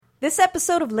This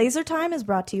episode of Laser Time is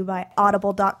brought to you by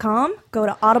Audible.com. Go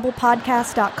to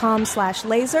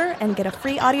audiblepodcast.com/laser and get a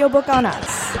free audiobook on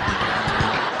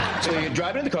us. So you're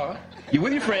driving in the car, you're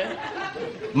with your friend,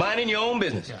 minding your own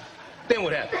business. Then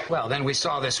what happened? Well, then we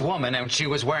saw this woman, and she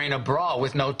was wearing a bra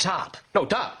with no top. No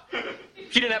top?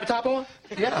 She didn't have a top on?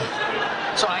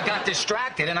 Yeah. So I got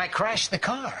distracted, and I crashed the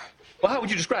car. Well, how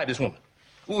would you describe this woman?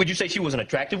 Would you say she was an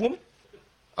attractive woman?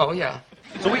 Oh, yeah.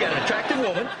 So we got an attractive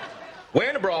woman,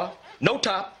 wearing a bra, no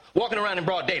top, walking around in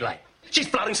broad daylight. She's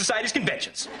flouting society's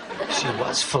conventions. She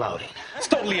was floating. It's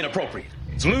totally inappropriate.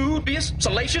 It's lewd,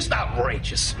 salacious,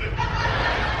 outrageous.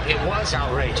 It was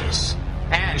outrageous.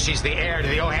 And she's the heir to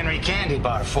the O. Henry candy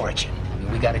bar fortune.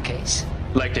 We got a case.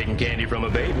 Like taking candy from a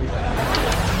baby.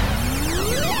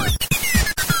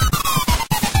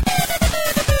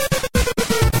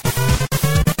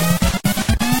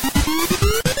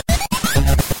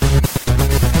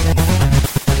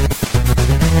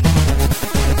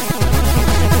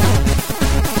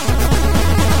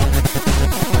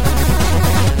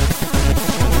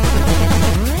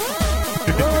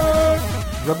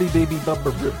 Rubber baby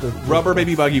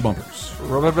buggy bumpers.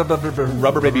 Rubber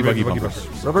baby buggy bumpers.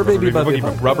 Rubber baby buggy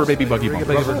bumpers. Rubber baby buggy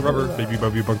bumpers. Rubber baby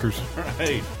buggy bunkers.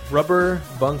 Hey, Rubber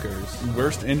bunkers.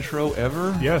 worst intro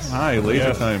ever. Yes. Hi, laser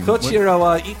Yes. time. Kochira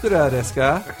wa ikura desu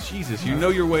ka? Jesus, you know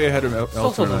your way ahead of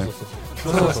Elsa and I. そ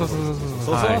う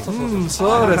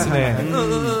ですね。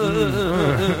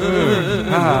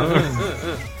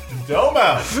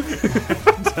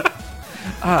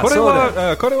こ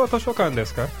れは図書館で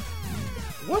すか?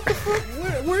 What the fuck?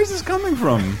 Where is this coming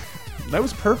from? That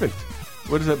was perfect.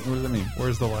 What does that mean?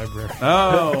 Where's the library?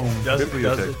 Oh, Does it?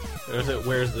 bibliothèque. Or is it?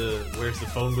 Where's the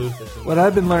phone booth? Or something? What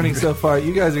I've been learning so far,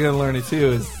 you guys are going to learn it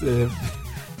too, is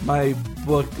my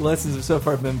book lessons have so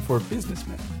far been for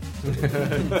businessmen. I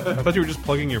thought you were just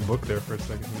plugging your book there for a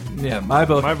second. Yeah, my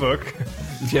book. My book.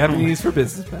 Japanese for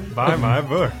businessmen. Buy my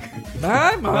book.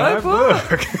 My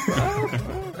book.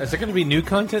 Is there going to be new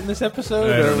content in this episode,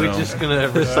 I or don't are we know. just going to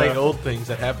recite old things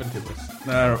that happened to us?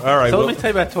 All right. So well, let me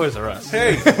tell you about Toys R Us.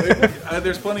 hey,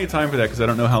 there's plenty of time for that because I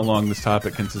don't know how long this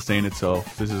topic can sustain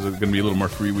itself. This is going to be a little more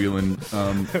freewheeling.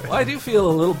 Well, I do feel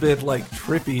a little bit like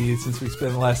trippy since we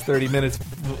spent the last 30 minutes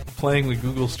playing with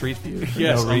Google Street View. for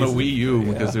Yes, no on the reason. Wii U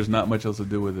because Yeah. there's not much else to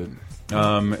do with it.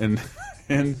 And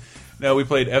now we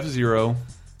played F-Zero.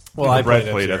 Well, I Brett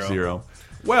played played F-Zero. F-Zero.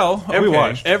 Well, We okay.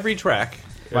 watched every track.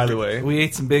 By the way, We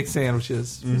ate some big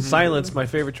sandwiches. Silence, my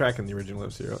favorite track in the original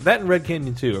F-Zero. That and Red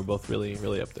Canyon 2 are both really,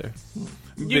 really up there.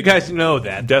 You guys know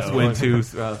that. Deathwind 2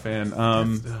 fan.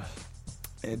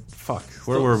 Fuck.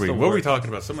 Where were we? still What were we work. talking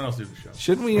about? Someone else do the show.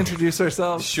 Shouldn't we introduce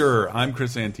ourselves? Sure. I'm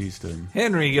Chris Antista.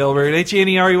 Henry Gilbert,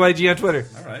 HENREYG on Twitter.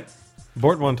 All right.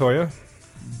 Bort Montoya.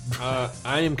 I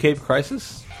am Cape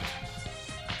Crisis.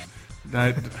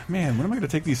 Man, when am I going to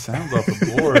take these sounds off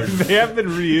the board? They have been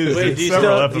reused. Wait, in do you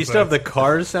several still have the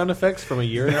Cars sound effects from a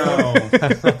year ago?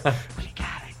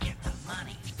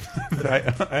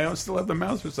 I still have the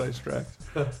mouse precise tracks.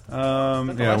 The Yeah,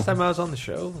 last time I was on the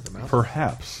show was a mouse.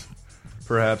 perhaps.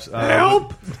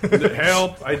 Help!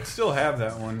 Help! I still have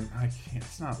that one. I can't.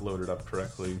 It's not loaded up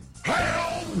correctly.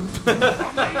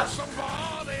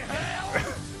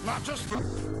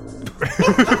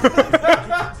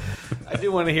 I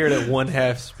do want to hear it at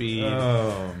 1/2 speed.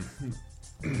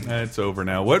 It's over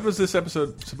now. What was this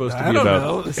episode supposed to I be don't about?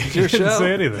 know. This is your Didn't say show.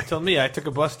 anything. Tell me, I took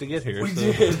a bus to get here. We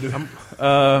so. did.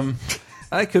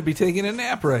 I could be taking a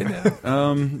nap right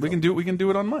now. We can do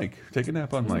it on mic. Take a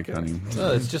nap on mic, honey.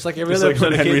 Oh, it's just like every Just other like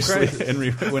when episode of Cape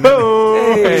Henry, Crisis. when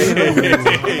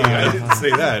Hey. I didn't say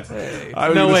that. I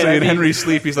was No, going to wait, say I in mean- Henry's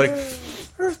sleep. He's like,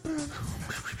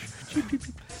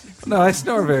 No, I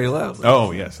snore very loudly.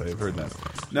 oh yes, I've heard that.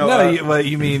 No,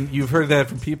 you mean you've heard that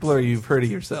from people, or you've heard it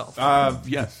yourself?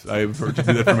 Yes, I've heard you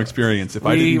do that from experience. If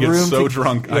I We didn't get roomed so to-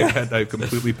 drunk, I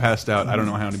completely passed out. I don't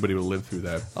know how anybody would live through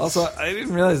that. Also, I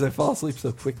didn't realize I fall asleep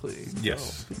so quickly.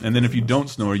 Yes, and then if you don't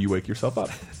snore, you wake yourself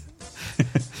up.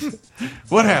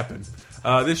 What happened?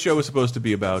 This show was supposed to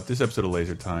be about this episode of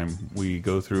Laser Time. We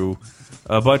go through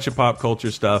a bunch of pop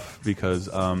culture stuff because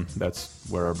that's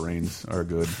where our brains are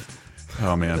good.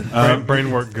 Oh man,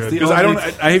 Brain work good. The because I don't.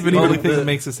 only- I haven't The only even thing that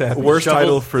makes us happy. worst Shovel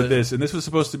title for the- this, and this was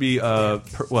supposed to be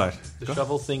what? The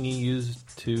shovel thingy used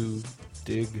to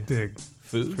dig Dig.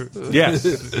 food. Yes.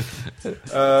 Was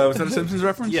that a Simpsons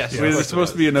reference? Yes. It was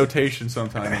supposed to be a notation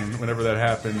sometime. And whenever that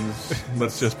happens,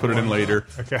 let's just put it in later.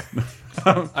 Okay.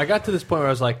 I got to this point where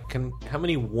I was like, how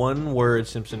many one-word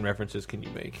Simpson references can you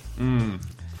make?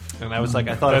 And I was like,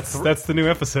 I thought That's the new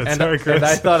episode. and, Sorry, Chris. and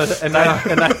I thought of,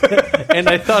 and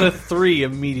I thought of 3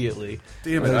 immediately.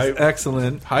 Damn That it! was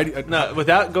excellent. Heidi, No,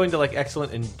 without going to like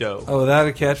excellent and dope. Oh, without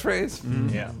a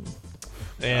catchphrase? Yeah.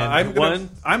 And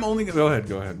I'm only gonna go ahead.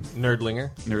 Go ahead.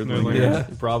 Nerdlinger. Nerdlinger. Yeah.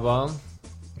 Bra bomb.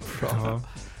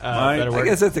 My- Better I work.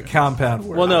 guess that's a compound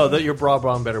word. Well, no, that your bra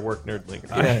bomb better work. Nerdlinger.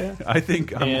 Yeah. I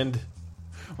think And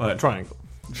what? triangle.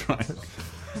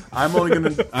 I'm only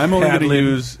gonna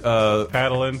use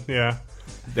Paddling, yeah.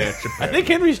 I think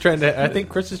Henry's trying to. I think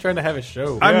Chris is trying to have a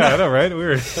show. I'm yeah, not- I know, right?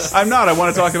 Weird. I'm not. I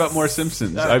want to talk about more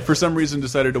Simpsons. I, for some reason,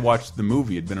 decided to watch the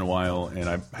movie. It'd been a while, and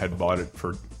I had bought it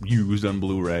for used on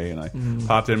Blu-ray, and I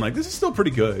popped in. Like, this is still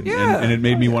pretty good. Yeah. And it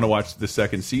made me want to watch the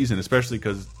second season, especially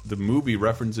because the movie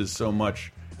references so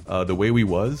much The Way We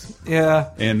Was.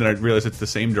 Yeah. And then I realized it's the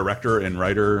same director and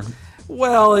writer.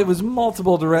 Well, it was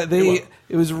multiple direct. It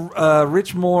was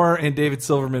Rich Moore and David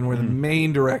Silverman were the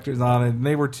main directors on it, and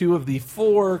they were 2 of the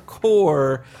 4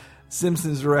 core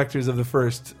Simpsons directors of the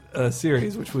first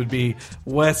series, which would be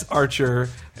Wes Archer,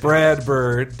 Brad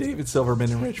Bird, David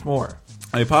Silverman, and Rich Moore.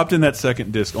 I popped in that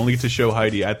second disc only to show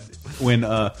Heidi when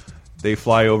they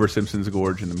fly over Simpsons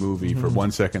Gorge in the movie. For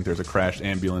 1 second, there's a crashed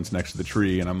ambulance next to the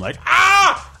tree, and I'm like,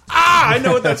 I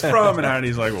know what that's from. And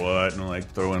Heidi's like, what? And I'm like,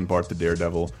 throw in Bart the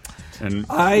Daredevil. And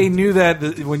I knew that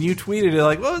when you tweeted it,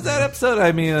 like, what was that episode?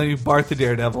 I mean, Bart the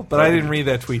Daredevil, but I didn't read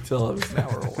that tweet till it was an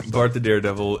hour old. Bart the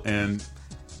Daredevil, and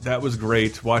that was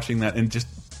great watching that. And just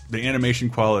the animation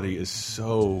quality is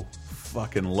so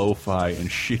fucking lo-fi and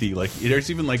shitty. Like, there's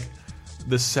even like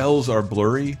the cells are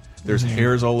blurry. There's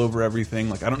hairs all over everything.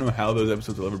 Like, I don't know how those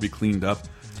episodes will ever be cleaned up.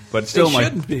 But still, They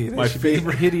shouldn't be. They my should be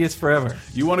favorite. hideous forever.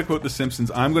 You want to quote The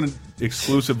Simpsons? I'm going to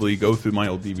exclusively go through my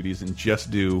old DVDs and just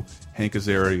do Hank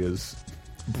Azaria's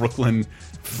Brooklyn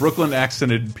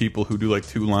accented people who do like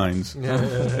 2 lines.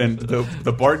 And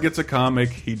the Bart gets a comic.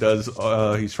 He does.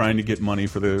 He's trying to get money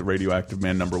for the Radioactive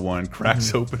Man #1.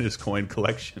 Cracks open his coin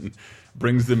collection,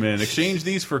 brings them in. Exchange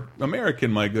these for American,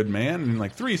 my good man. And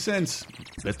like 3 cents.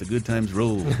 Let the good times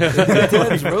roll.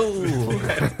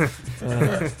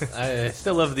 I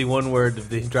still love the one word of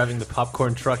the driving the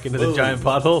popcorn truck into the giant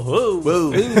pothole. Whoa.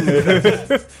 Whoa.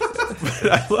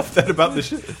 But I love that about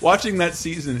the watching that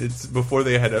season. It's before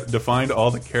they had defined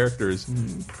all the characters.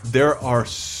 There are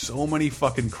so many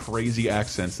fucking crazy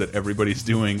accents that everybody's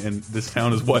doing, and this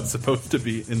town is what's supposed to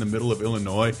be in the middle of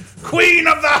Illinois. Queen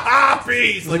of the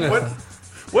Harpies. Like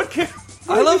what can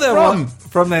I love that one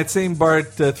from that same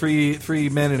Bart three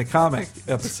men in a comic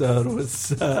episode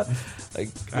was like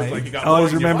like you got I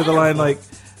always more in remember the your line like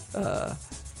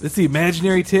it's the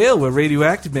imaginary tale where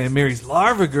Radioactive Man marries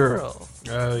Larva Girl.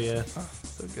 Oh yeah.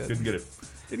 So good. Didn't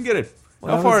get it.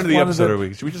 Well, How far that's into the one of episode the- are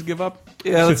we? Should we just give up?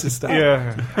 Yeah, let's just stop.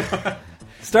 Yeah.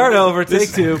 Start over.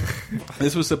 Take 2.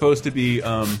 This was supposed to be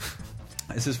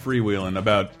this is freewheeling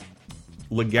about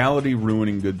legality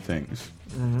ruining good things.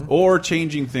 Or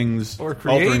changing things, Or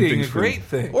altering creating things a for- great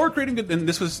thing. or creating good. And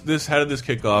how did this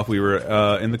kick off? We were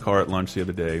in the car at lunch the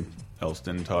other day,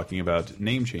 Elston, talking about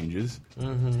name changes,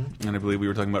 and I believe we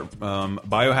were talking about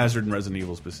Biohazard and Resident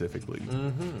Evil specifically.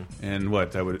 And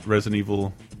what that would Resident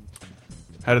Evil.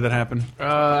 How did that happen?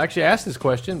 Actually, I asked this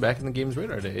question back in the Games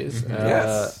Radar days.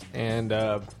 Yes. And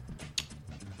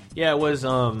yeah, it was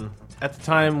at the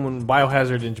time when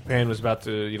Biohazard in Japan was about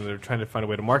to, they were trying to find a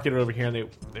way to market it over here, and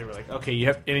they were like, okay, you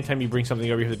have anytime you bring something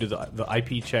over, you have to do the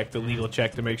IP check, the legal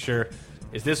check to make sure.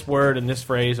 Is this word and this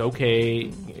phrase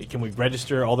okay? Can we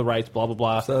register all the rights? Blah blah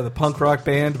blah. So the punk rock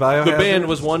band Biohazard. The band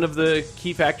was one of the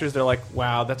key factors. They're like,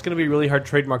 wow, that's going to be a really hard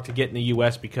trademark to get in the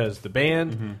U.S. because the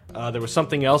band. There was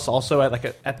something else also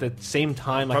at the same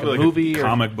time, like Probably a movie a or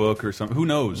comic book or something. Who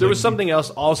knows? there was something else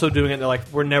also doing it. And they're like,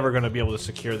 we're never going to be able to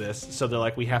secure this. So they're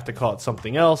like, we have to call it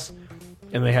something else.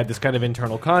 And they had this kind of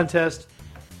internal contest.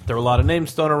 There were a lot of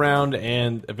names thrown around,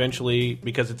 and eventually,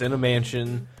 because it's in a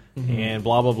mansion and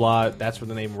blah blah blah, that's where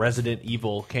the name Resident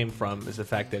Evil came from. Is the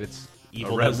fact that it's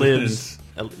evil that lives,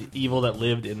 evil that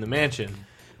lived in the mansion.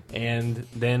 And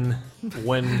then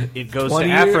when it goes to 20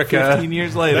 Africa, 15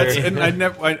 years later. That's, and I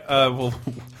never.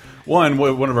 Well,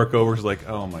 one of our coworkers was like,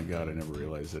 "Oh my god, I never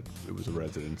realized that it was a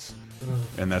residence,"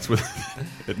 and that's what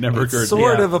it never occurred.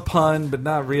 Sort to me. of a pun, but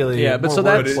not really. Yeah, but More so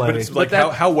that- wordplay. But it's like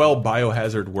that- how well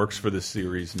Biohazard works for this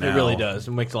series now. it really does.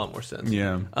 It makes a lot more sense.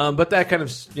 Yeah. But that kind of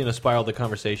spiraled the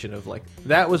conversation of like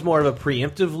that was more of a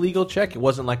preemptive legal check. It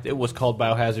wasn't like it was called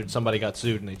Biohazard. Somebody got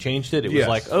sued and they changed it. It was Yes.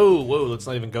 like, oh, whoa, let's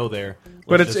not even go there.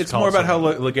 But Let's it's just call more it about how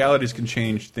something. legalities can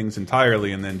change things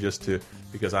entirely, and then just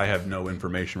because I have no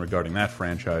information regarding that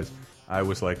franchise, I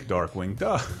was like Darkwing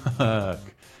Duck.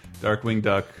 Darkwing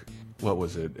Duck. What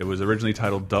was it? It was originally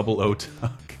titled 00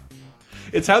 Duck.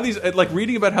 It's how these like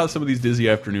reading about how some of these Disney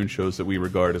afternoon shows that we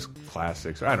regard as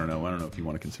classics. I don't know if you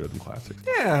want to consider them classics.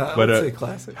 Yeah, but I would say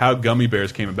classic. How Gummy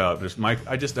Bears came about. There's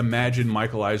I just imagine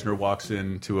Michael Eisner walks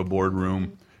into a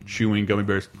boardroom chewing gummy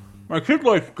bears. My kid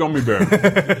likes gummy bears.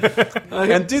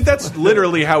 And dude, that's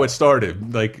literally how it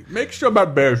started. Like, make sure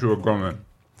about bears who are gummy.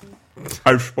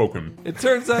 I've spoken. It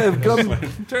turns out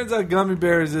Gummy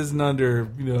Bears isn't under,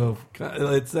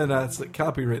 it's not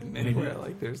copywritten anywhere.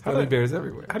 Like there's Gummy Bears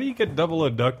everywhere. How do you get Double O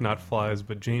Duck not flies,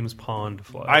 but James Pond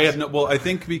flies? I have no. Well, I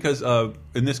think because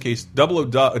in this case, Double O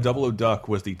Duck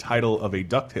was the title of a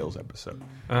DuckTales episode,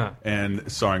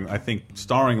 and starring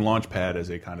Launchpad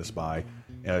as a kind of spy,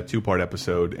 2-part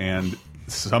episode, and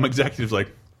some executives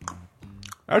like,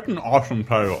 that's an awesome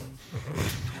title.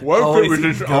 What if it was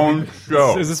its own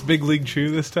show? Is this Big League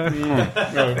Chew this time?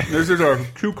 This is a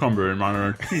cucumber in my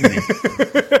martini.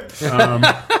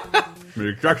 The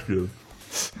executive.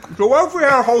 So what if we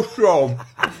had a whole show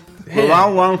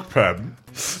around Launchpad?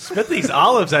 Spit these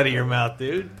olives out of your mouth,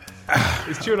 dude.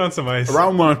 He's chewing on some ice.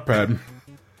 Around Launchpad,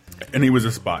 and he was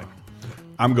a spy.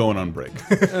 I'm going on break.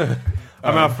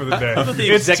 I'm out for the day.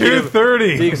 It's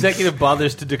 2:30. The executive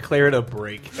bothers to declare it a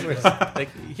break. Like,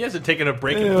 he hasn't taken a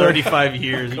break in 35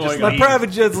 years. He just My leaves. private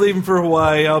jet's leaving for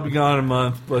Hawaii. I'll be gone a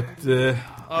month, but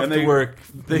off to work.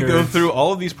 They go through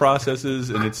all of these processes,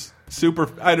 and it's super.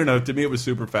 I don't know. To me, it was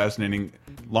super fascinating.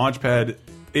 Launchpad.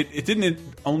 It didn't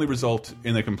only result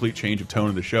in a complete change of tone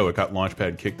of the show. It got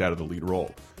Launchpad kicked out of the lead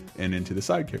role and into the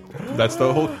sidekick role. That's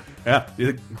the whole. Yeah.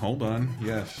 Hold on.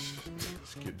 Yes.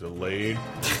 Get delayed.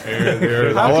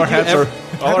 All our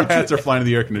hats are flying to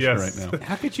the air conditioner right now.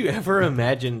 How could you ever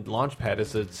imagine Launchpad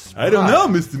as a spy? I don't know,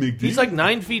 Mr. McD. He's like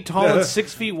 9 feet tall and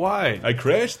 6 feet wide. I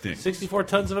crashed things. 64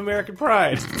 tons of American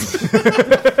pride.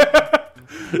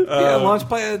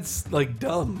 Launchpad's like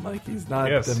dumb. Like he's not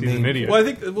the he's main an idiot. Well, I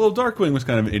think Darkwing was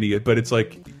kind of an idiot, but it's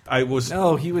like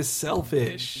No, he was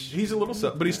selfish. He's a little,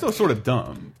 but he's still sort of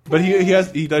dumb. But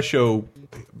he does show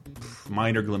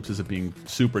minor glimpses of being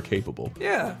super capable.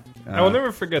 Yeah. I will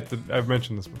never forget that I've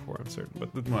mentioned this before, I'm certain. But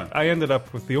I ended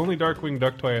up with the only Darkwing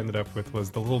Duck toy I ended up with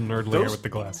was the little nerd layer with the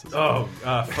glasses. Oh,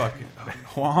 fuck.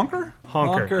 Honker?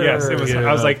 Honker. Yes, it was. Yeah.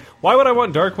 I was like, why would I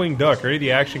want Darkwing Duck or any of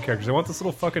the action characters? I want this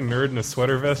little fucking nerd in a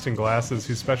sweater vest and glasses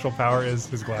whose special power is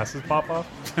his glasses pop off.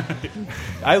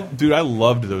 I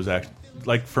loved those action.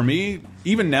 Like, for me,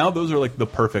 even now, those are like the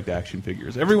perfect action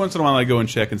figures. Every once in a while, I go and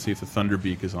check and see if the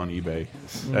Thunderbeak is on eBay.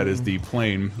 That is the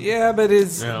plane. Yeah, but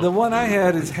the one I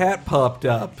had, his hat popped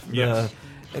up. Yes.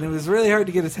 And it was really hard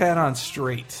to get his hat on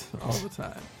straight all the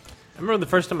time. I remember the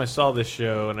first time I saw this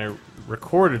show, and I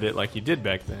recorded it like you did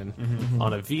back then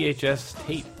on a VHS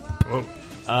tape. Whoa.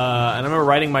 And I remember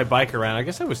riding my bike around. I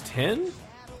guess I was 10,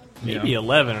 maybe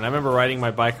 11, and I remember riding my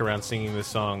bike around singing this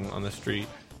song on the street.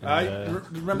 I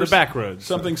remember the back roads.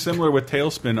 Something similar with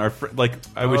Tailspin.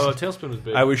 Tailspin was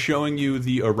big. I was showing you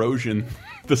the erosion,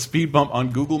 the speed bump on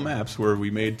Google Maps where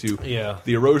we made to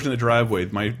the erosion of the driveway.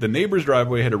 The neighbor's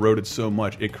driveway had eroded so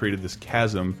much it created this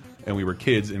chasm, and we were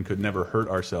kids and could never hurt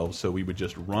ourselves, so we would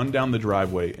just run down the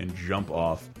driveway and jump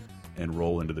off and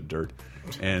roll into the dirt,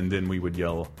 and then we would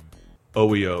yell,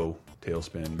 "OEO."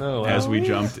 Tailspin as we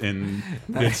jumped and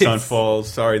did Sun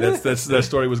Falls. Sorry, that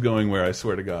story was going where, I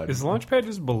swear to God. Is Launchpad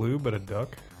just Baloo but a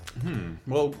duck?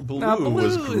 Well, Baloo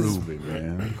was groovy,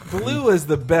 man. Baloo is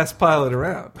the best pilot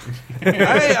around.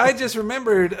 I just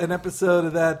remembered an episode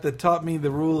of that taught me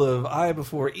the rule of I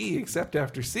before E except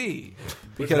after C.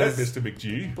 Because Mr.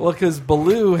 McG. Well, because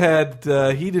Baloo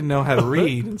he didn't know how to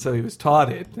read, and so he was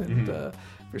taught it. And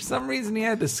for some reason, he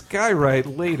had to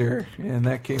skywrite later, and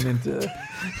that came into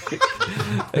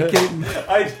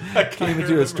came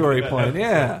into a story point.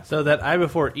 Yeah. So that I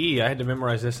before E, I had to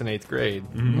memorize this in 8th grade.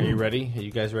 Are you ready? Are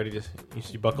you guys ready?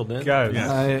 You buckled in? Guys,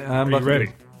 I'm are you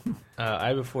ready?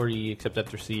 I before E, except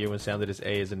after C, everyone sounded as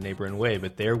A as a neighbor and way,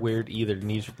 but they're weird either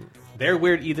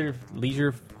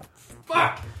leisure.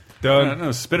 Fuck. Done.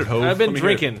 No, spit it, Hove. I've been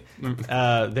drinking.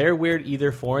 They're weird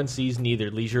either foreign seas neither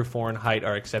leisure foreign height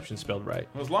are exceptions spelled right.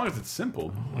 Well, as long as it's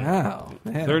simple. Wow.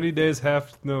 Man. 30 days,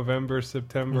 half November,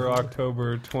 September,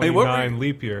 October, 29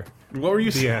 leap year. What were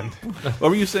you saying? What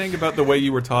were you saying about the way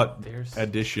you were taught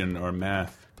addition or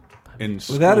math in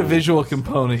school? Without a visual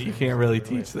component, you can't really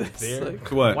teach this.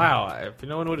 What? Wow, if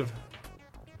no one would have.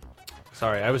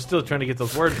 Sorry, I was still trying to get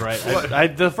those words right.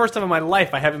 The first time in my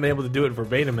life, I haven't been able to do it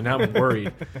verbatim, and now I'm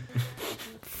worried.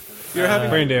 You're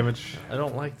having brain damage. I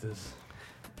don't like this.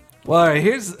 Well, all right,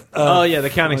 here's...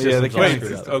 the counting system. the counting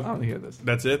system. I want to hear this.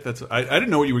 That's it? I didn't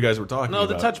know what you guys were talking about.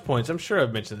 No, the touch points. I'm sure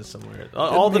I've mentioned this somewhere.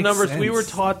 All the numbers, we were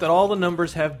taught that all the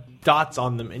numbers have dots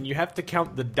on them, and you have to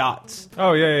count the dots.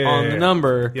 Oh yeah, on the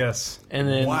number. Yes, and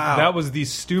then that was the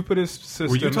stupidest system.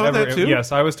 Were you taught ever. that too?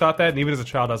 Yes, I was taught that, and even as a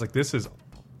child, I was like, "This is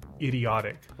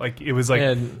idiotic." Like it was like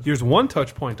there's one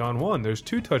touch point on one, there's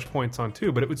 2 touch points on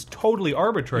 2, but it was totally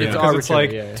arbitrary. It's because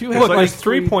arbitrary. It's Two like, has there's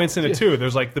 3 points in a 2.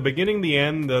 There's like the beginning, the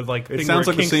end, the like. It sounds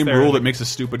like the same rule that makes a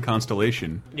stupid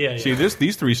constellation. Yeah. See,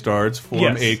 these 3 stars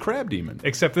form a crab demon.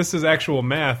 Except this is actual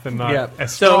math and not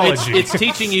astrology. So it's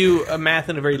teaching you math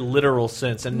in a very literal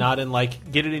sense, and not in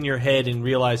like get it in your head and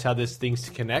realize how this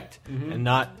things connect, and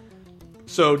not.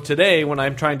 So today, when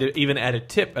I'm trying to even add a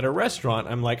tip at a restaurant,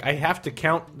 I'm like, I have to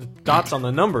count the dots on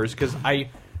the numbers because I,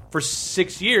 for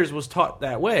 6 years, was taught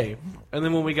that way. And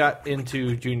then when we got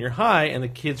into junior high, and the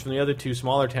kids from the other 2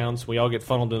 smaller towns, we all get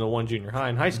funneled into one junior high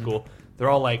and high school. They're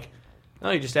all like,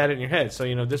 "No, you just add it in your head. So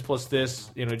this plus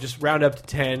this, just round up to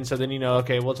 10. So then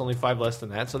okay, well it's only 5 less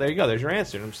than that. So there you go. There's your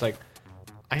answer." And I'm just like,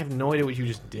 I have no idea what you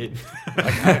just did.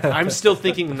 I'm still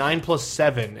thinking 9 plus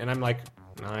 7, and I'm like.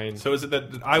 9. So is it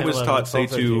that I was taught, say,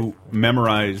 to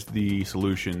memorize the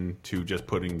solution to just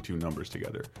putting 2 numbers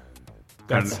together?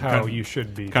 That's how you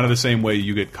should be. Kind of the same way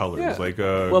you get colors, like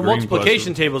green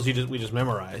multiplication tables. We just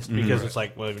memorized because it's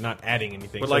like, well, you're not adding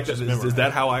anything. But so like, is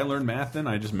that how I learned math? Then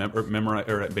I just memorize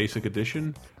or at basic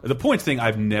addition. The points thing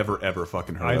I've never ever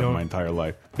fucking heard of in my entire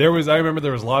life. I remember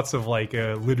there was lots of like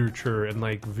literature and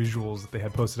like visuals that they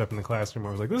had posted up in the classroom.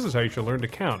 I was like, this is how you should learn to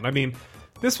count. I mean.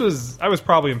 I was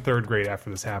probably in 3rd grade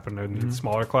after this happened in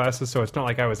smaller classes, so it's not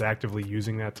like I was actively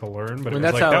using that to learn, but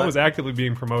that was actively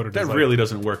being promoted. That really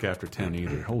doesn't work after 10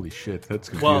 either. Holy shit, that's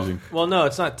confusing. Well, no,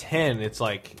 it's not 10. It's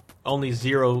like only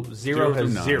 0 has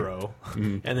 0,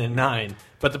 and then 9.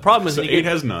 But the problem is 8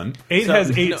 has none. 8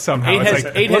 has 8 somehow. 8 has,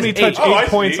 let me touch 8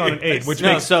 points on an 8. Which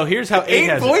makes so here's how 8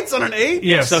 has points on an 8.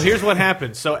 Yes. So here's what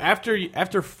happens. So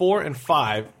after 4 and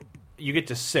 5, you get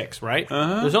to 6, right?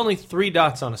 There's only 3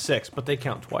 dots on a 6, but they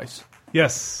count twice.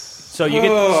 Yes. So you get.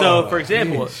 So for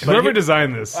example, whoever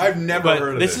designed this, I've never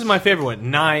heard of this. This is my favorite one.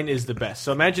 9 is the best.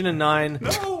 So imagine a 9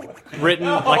 written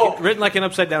like an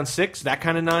upside down 6. That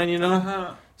kind of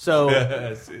 9,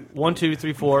 So 1, 2,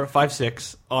 3, 4, 5,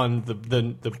 6 on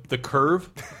the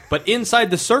curve, but inside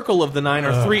the circle of the 9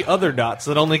 are 3 other dots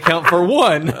that only count for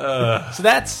 1. So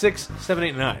that's 6, 7,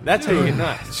 8, 9. That's how you get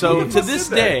 9. So to this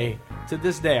day,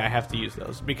 I have to use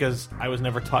those because I was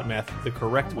never taught math the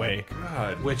correct way,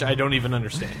 which I don't even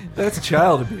understand. That's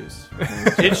child abuse.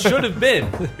 It should have been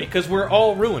because we're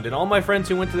all ruined, and all my friends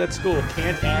who went to that school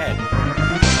can't add.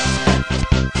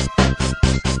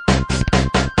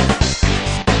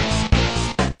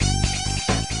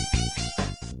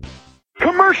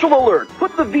 Commercial alert!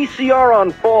 Put the VCR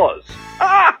on pause.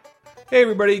 Ah! Hey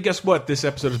everybody, guess what? This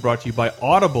episode is brought to you by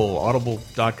Audible,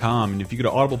 audible.com. And if you go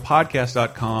to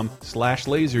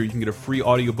audiblepodcast.com/laser, you can get a free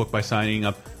audiobook by signing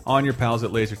up on your pals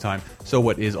at Laser Time. So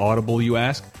what is Audible, you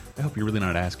ask? I hope you're really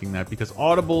not asking that, because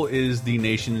Audible is the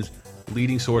nation's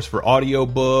leading source for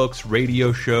audiobooks,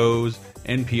 radio shows,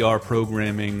 NPR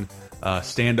programming,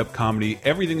 stand-up comedy,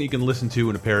 everything that you can listen to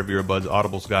in a pair of earbuds.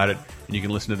 Audible's got it, and you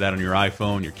can listen to that on your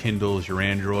iPhone, your Kindles, your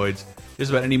Androids,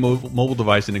 just about any mobile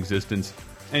device in existence.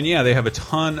 And yeah, they have a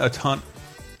ton, and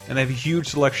they have a huge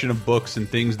selection of books and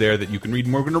things there that you can read.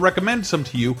 And we're going to recommend some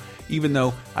to you, even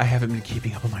though I haven't been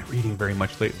keeping up on my reading very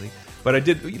much lately. But I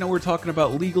did, we're talking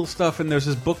about legal stuff, and there's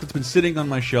this book that's been sitting on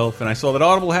my shelf, and I saw that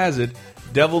Audible has it,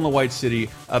 Devil in the White City,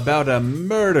 about a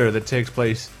murder that takes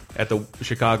place at the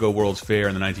Chicago World's Fair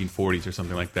in the 1940s or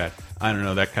something like that. I don't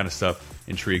know, that kind of stuff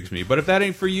intrigues me. But if that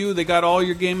ain't for you, they got all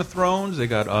your Game of Thrones, they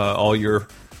got all your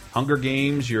Hunger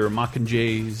Games, your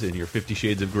Mockingjays, and your 50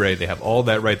 Shades of Grey. They have all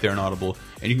that right there on Audible.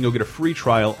 And you can go get a free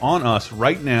trial on us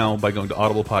right now by going to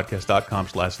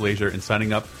audiblepodcast.com/laser and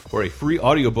signing up for a free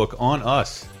audiobook on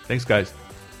us. Thanks, guys.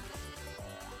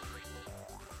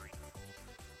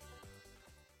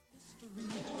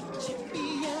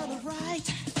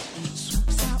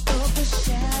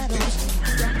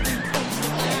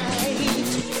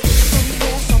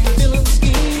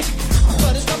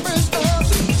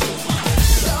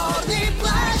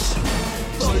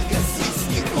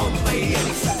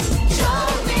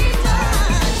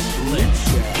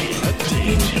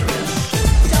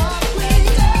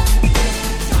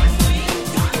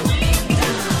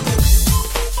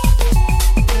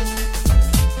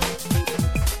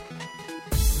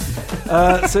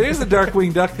 So here's the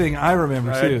Darkwing Duck thing I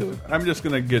remember too. I'm just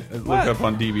gonna look up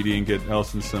on DVD and get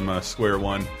Elson some Square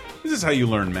One. This is how you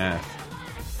learn math.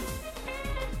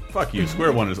 Fuck you,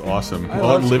 Square One is awesome.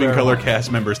 All Living Color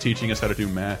cast members teaching us how to do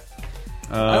math.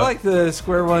 I like the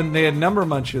Square One. They had Number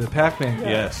Muncher, the Pac-Man guy.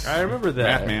 Yes, I remember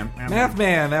that. Math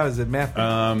Man. That was it. Math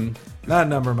Man. Not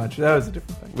Number Muncher. That was a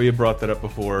different thing. We had brought that up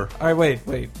before. All right,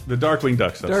 wait. The Darkwing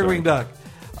Duck stuff. Darkwing Duck.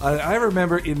 I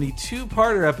remember in the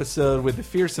two-parter episode with the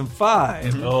Fearsome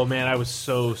Five. Oh man, I was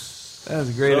so That was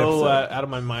a great episode. out of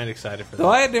my mind excited for that. Though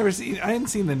I hadn't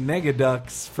seen the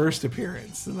Negaduck's first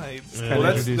appearance, and I just kind of Well,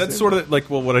 introduced that's it. sort of like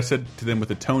what I said to them with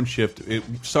the tone shift. It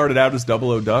started out as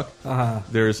 00 Duck.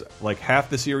 There's like half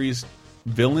the series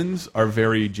villains are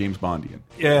very James Bondian.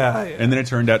 Yeah. And then it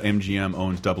turned out MGM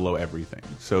owns 00 everything.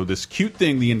 So this cute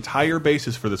thing, the entire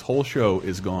basis for this whole show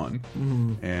is gone.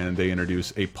 And they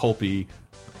introduce a pulpy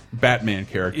Batman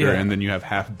character, and then you have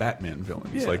half Batman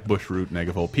villains like Bushroot,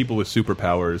 Negavolt, people with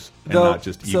superpowers, and not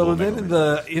just evil. So then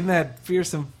in that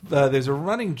Fearsome, there's a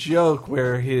running joke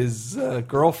where his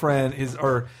girlfriend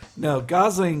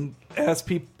Gosling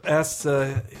asks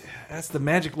the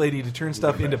magic lady to turn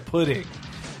stuff into pudding.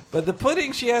 But the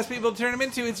pudding she asked people to turn them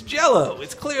into, it's Jell-O.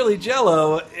 It's clearly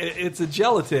Jell-O. It's a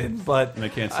gelatin, but they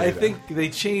can't say I that. think they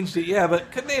changed it. Yeah,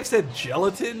 but couldn't they have said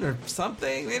gelatin or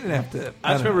something? They didn't have to.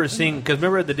 I just remember seeing, because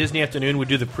remember at the Disney Afternoon would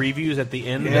do the previews at the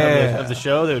end of the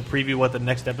show. They would preview what the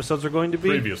next episodes are going to be.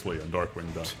 Previously on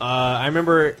Darkwing Duck. I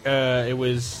remember it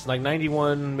was like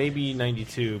 91, maybe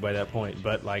 92 by that point.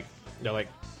 But like they're like,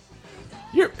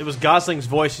 it was Gosling's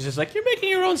voice. He's just like, you're making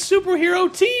your own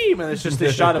superhero team, and it's just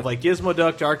this shot of like Gizmo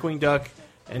Duck, Darkwing Duck,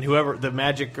 and whoever the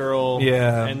Magic Girl.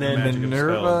 Yeah, and then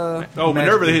Minerva.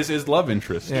 Minerva, his love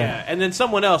interest. Yeah, and then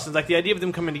someone else. And like the idea of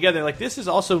them coming together, like this is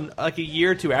also like a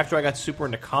year or two after I got super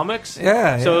into comics.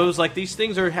 Yeah, So it was like these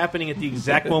things are happening at the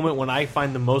exact moment when I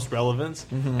find the most relevance.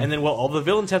 And then all the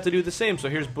villains have to do the same. So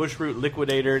here's Bushroot,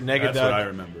 Liquidator, Negaduck. That's what I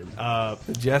remember.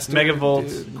 The Jester, Megavolt,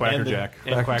 dude. Quackerjack.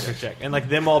 and Quackerjack, and like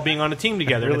them all being on a team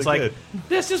together. Really It's like good.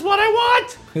 this is what I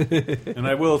want. And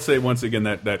I will say once again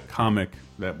that comic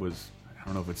that was, I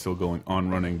don't know if it's still going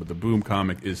on running, but the Boom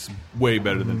comic is way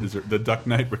better than the Duck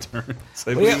Knight Returns.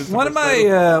 One of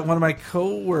my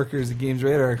co-workers at Games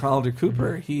Radar, Calder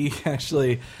Cooper, he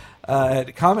actually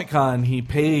at Comic-Con he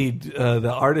paid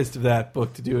the artist of that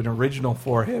book to do an original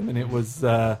for him, and it was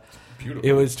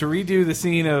it was to redo the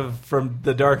scene from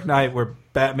The Dark Knight where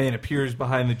Batman appears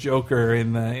behind the Joker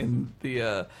in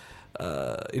the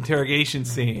interrogation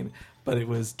scene. But it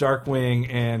was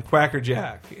Darkwing and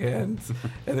Quackerjack, and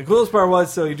the coolest part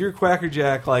was, so he drew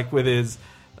Quackerjack like with his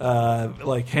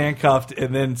like handcuffed,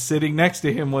 and then sitting next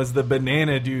to him was the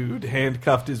banana dude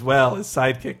handcuffed as well, his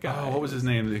sidekick guy. Oh, what was his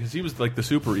name? Because he was like the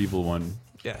super evil one.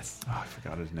 Yes. Oh, I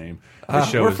forgot his name.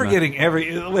 We're forgetting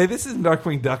wait, this is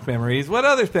Darkwing Duck memories. What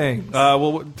other things?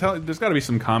 There's got to be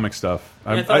some comic stuff.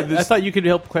 I thought you could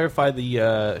help clarify the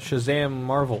Shazam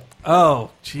Marvel.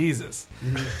 Oh, Jesus.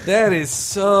 That is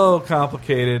so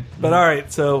complicated. But all right,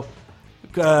 so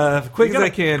quick as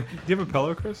I can. Do you have a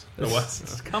pillow, Chris?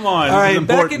 Come on. All right, this is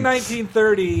back in important.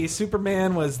 1930,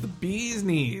 Superman was the bee's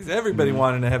knees. Everybody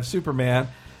wanted to have Superman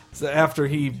after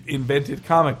he invented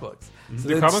comic books. So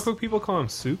Do that's- comic book people call them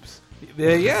soups?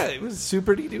 Yeah, it was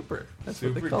super duper. That's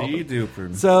what they Super called it.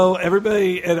 duper. So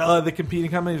everybody at the competing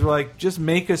companies were like, just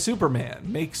make a Superman.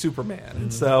 Make Superman.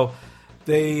 And so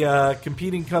they,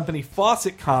 competing company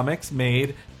Fawcett Comics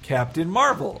made Captain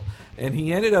Marvel. And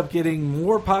he ended up getting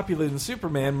more popular than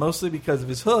Superman, mostly because of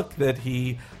his hook that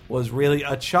he was really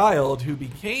a child who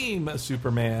became a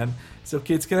Superman so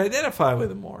kids could identify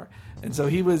with him more. And so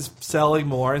he was selling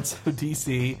more, and so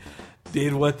DC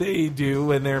did what they do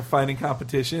when they're fighting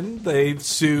competition. They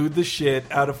sued the shit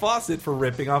out of Fawcett for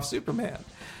ripping off Superman.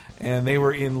 And they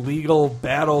were in legal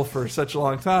battle for such a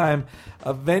long time.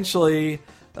 Eventually,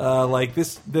 into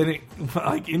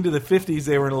the 50s,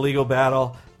 they were in a legal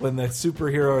battle when the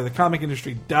superhero or the comic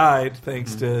industry died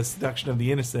thanks to seduction of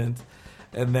the innocent.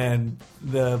 And then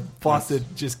the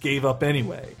Fawcett just gave up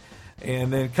anyway.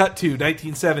 And then cut to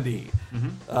 1970.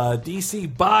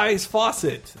 DC buys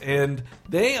Fawcett, and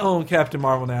they own Captain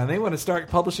Marvel now. And they want to start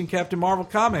publishing Captain Marvel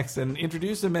comics and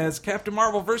introduce them as Captain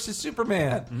Marvel versus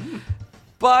Superman.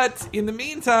 But in the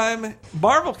meantime,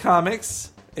 Marvel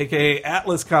Comics, a.k.a.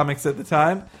 Atlas Comics at the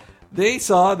time, they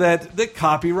saw that the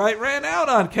copyright ran out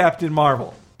on Captain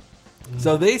Marvel.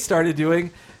 So they started doing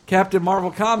Captain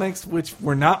Marvel comics, which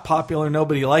were not popular.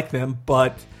 Nobody liked them,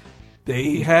 but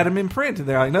they had them in print, and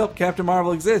they're like, nope, Captain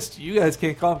Marvel exists. You guys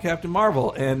can't call him Captain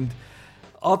Marvel. And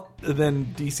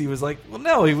then DC was like, well,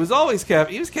 no, he was always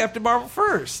he was Captain Marvel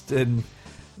first. And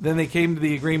then they came to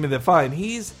the agreement that, fine,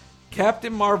 he's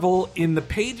Captain Marvel in the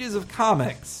pages of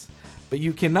comics, but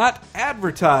you cannot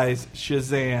advertise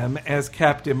Shazam as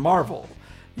Captain Marvel.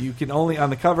 You can only, on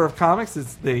the cover of comics,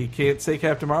 they can't say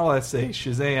Captain Marvel, they say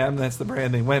Shazam. That's the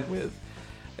brand they went with.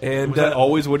 And Was that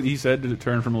always what he said? Did it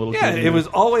turn from a little? Yeah, kid? it was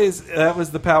always, that was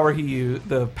the power he used,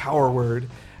 the power word.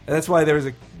 And that's why there was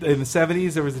in the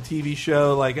 70s there was a TV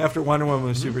show, like after Wonder Woman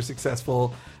was super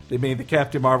successful, they made the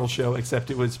Captain Marvel show, except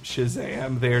it was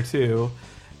Shazam there too.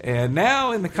 And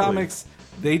now in the comics,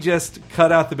 they just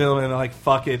cut out the middleman and they're like,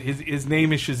 fuck it, his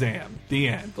name is Shazam. The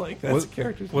end. Like, that's the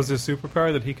character's Was name. his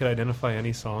superpower that he could identify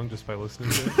any song just by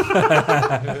listening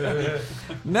to it?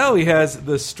 No, he has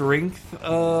the strength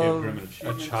of...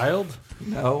 A child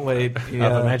No, wait. of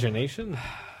imagination?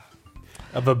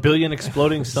 Of a billion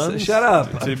exploding suns? Shut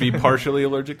up. To be partially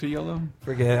allergic to yellow?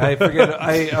 All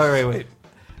right, wait.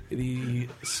 The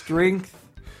strength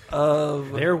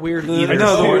of... They're weird The- eaters.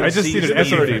 no, I just need an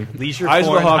SOD. Leisure Eyes of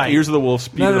the foreign hawk, height. ears of the wolf,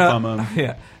 speed of the puma.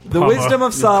 Yeah. The wisdom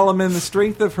of Solomon, the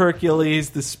strength of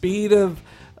Hercules, the speed of...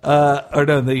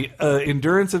 the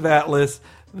endurance of Atlas,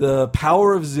 the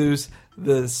power of Zeus,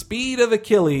 the speed of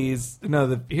Achilles... No,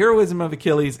 the heroism of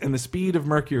Achilles, and the speed of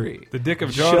Mercury. The dick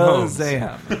of John Holmes.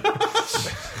 Shazam.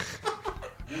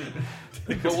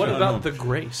 But what about the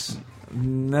grace?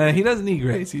 Nah, he doesn't need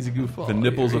grace. He's a goofball. The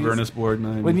nipples of He's- Ernest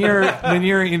Borgnine. When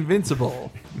you're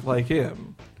invincible, like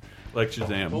him. like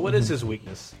Shazam. Well, what is his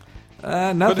weakness?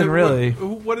 Nothing But really.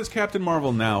 What is Captain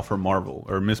Marvel now for Marvel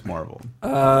or Miss Marvel?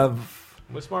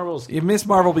 Miss Marvel's... Miss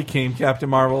Marvel became Captain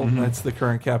Marvel. That's the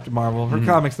current Captain Marvel. Her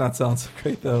comic's not selling so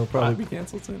great, though. It'll probably be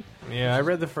canceled soon. Yeah, I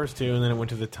read the first two, and then it went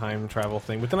to the time travel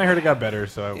thing. But then I heard it got better,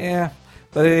 so... Yeah,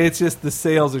 but it's just the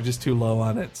sales are just too low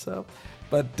on it. So,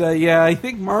 but yeah, I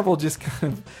think Marvel just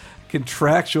kind of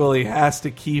contractually has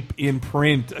to keep in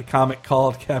print a comic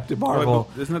called Captain Marvel.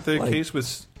 But isn't that the Like- case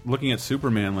with looking at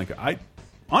Superman? Like, I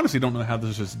honestly don't know how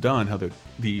this is done. How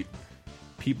the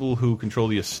people who control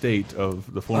the estate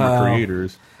of the former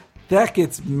creators. That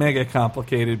gets mega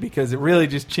complicated because it really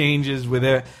just changes with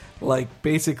it. Like,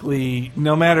 basically,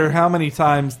 no matter how many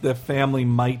times the family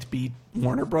might be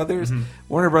Warner Brothers,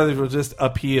 Warner Brothers will just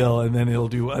appeal and then it'll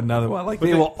do another one. Like,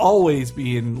 they will always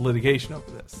be in litigation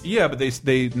over this. Yeah, but they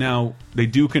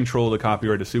do control the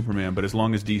copyright of Superman. But as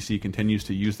long as DC continues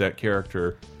to use that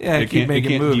character, Yeah, it keep making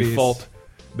can't movies. default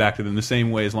back to them the same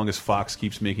way. As long as Fox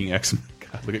keeps making X-Men.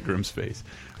 God, look at Grimm's face.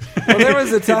 Well, there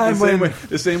was a time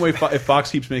the same way if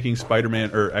Fox keeps making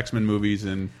Spider-Man or X-Men movies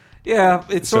and yeah,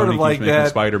 it's sort Sony of like keeps making that.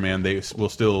 Spider-Man, they will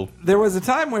still There was a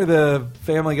time where the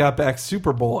family got back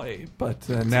Superboy, but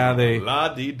now they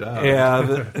la-dee-da. yeah.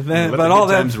 Then, Let but the all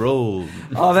good that times roll.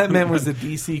 all that meant was that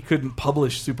DC couldn't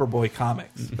publish Superboy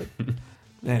comics. But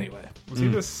anyway, Was he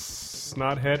the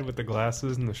snothead with the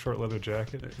glasses and the short leather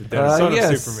jacket? The son of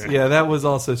yes, Superman. yeah, that was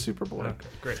also Superboy. Okay,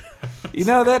 great. You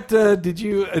know that? Did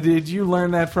you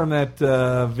learn that from that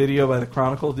video by the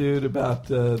Chronicle dude about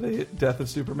the death of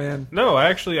Superman? No, I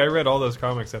read all those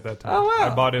comics at that time. Oh,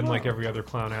 wow. I bought in like every other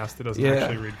clown ass that doesn't Yeah,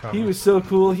 actually read comics. he was so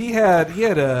cool. He had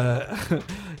an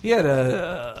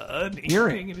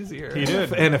earring in his ear. He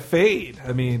did. and a fade.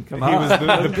 I mean, come on. He was the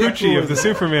Get Poochie cool of the with it.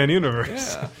 Superman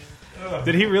universe. Yeah.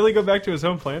 Did he really go back to his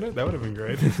home planet? That would have been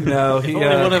great. No, If he. only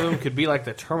one of them could be like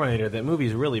the Terminator. That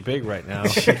movie's really big right now.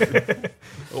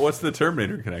 What's the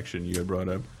Terminator connection you had brought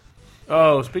up?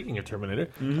 Oh, speaking of Terminator,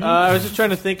 I was just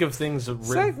trying to think of things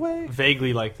Segue.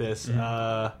 vaguely like this.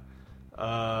 Way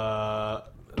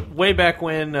back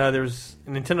when there was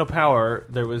Nintendo Power,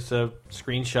 there was a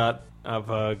screenshot of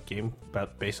a game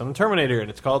based on the Terminator, and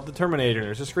it's called The Terminator. And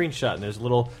there's a screenshot, and there's a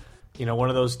little, one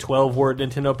of those 12-word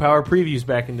Nintendo Power previews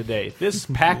back in the day. This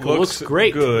pack looks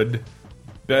great. Good.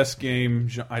 Best game.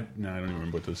 I don't even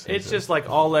remember what those things It's just like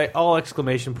all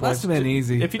exclamation points. Must have been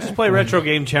easy. If you just back play then. Retro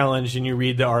Game Challenge and you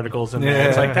read the articles, and Yeah.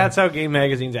 it's like that's how game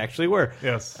magazines actually were.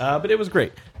 Yes. But it was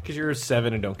great because you're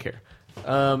 7 and don't care.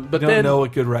 But don't then, know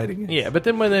what good writing is. yeah. But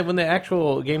then when the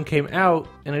actual game came out,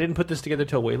 and I didn't put this together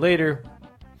till way later,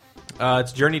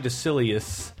 it's Journey to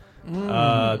Silius.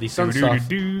 The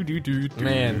Sunsoft.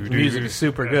 Man, the music is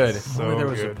super good. If So only there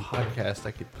was good. a podcast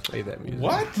I could play that music.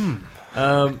 What?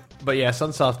 But yeah,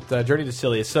 Sunsoft, Journey to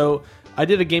Silius. So I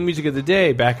did a game music of the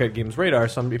day back at Games Radar.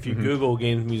 So if you Google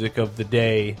games music of the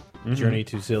day, Journey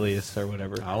to Silius or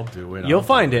whatever, I'll do it. you'll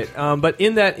find it. But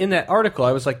in that article,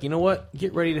 I was like, you know what?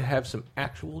 Get ready to have some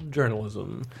actual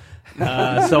journalism.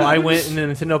 So I went in the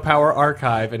Nintendo Power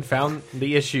archive and found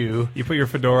the issue. You put your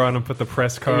fedora on and put the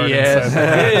press card Yes, and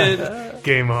I said, did.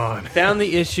 game on. Found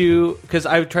the issue because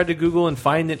I tried to Google and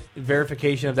find it,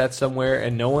 verification of that somewhere,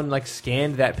 and no one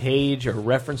scanned that page or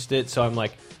referenced it. So I'm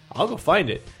like, I'll go find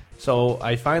it. So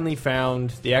I finally found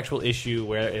the actual issue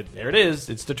where there it is.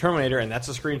 It's the Terminator, and that's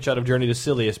a screenshot of Journey to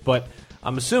Silius. But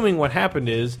I'm assuming what happened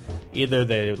is either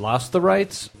they lost the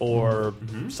rights, or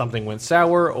something went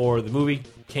sour, or the movie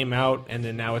came out, and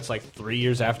then now it's 3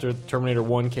 years after Terminator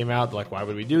 1 came out. Like, why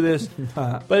would we do this?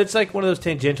 But it's one of those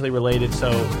tangentially related.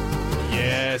 So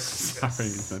yeah. Yes.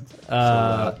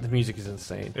 Sorry, The music is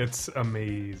insane. It's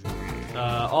amazing.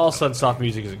 All Sunsoft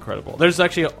music is incredible. There's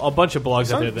actually a bunch of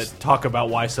blogs out there that talk about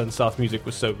why Sunsoft music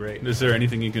was so great. Is there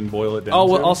anything you can boil it down Oh,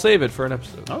 well, to? I'll save it for an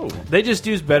episode. Oh. They just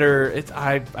use better.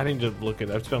 I need to look at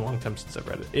it. It's been a long time since I've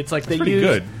read it. It's like they pretty use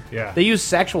good. Yeah. They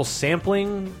use actual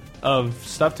sampling of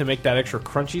stuff to make that extra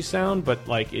crunchy sound, but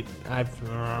like it,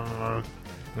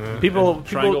 people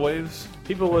Triangle waves?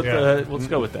 People with Yeah. let's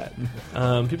go with that.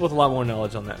 People with a lot more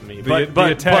knowledge on that than me. The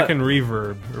attack and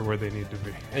reverb are where they need to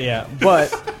be. Yeah,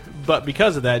 but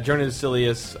because of that, Journey to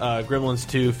Silius, Gremlins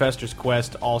 2, Fester's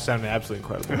Quest all sounded absolutely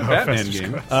incredible. Batman Fester's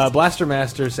game. Quest. Blaster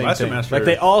Master, same Blaster thing. Master. Like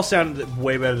they all sounded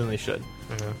way better than they should.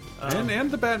 And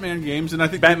the Batman games, and I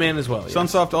think Batman as well. Yeah.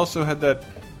 Sunsoft also had that.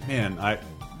 Man,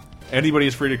 anybody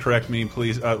is free to correct me,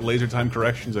 please. Laser Time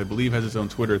Corrections, I believe, has its own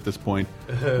Twitter at this point.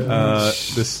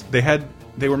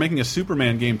 They were making a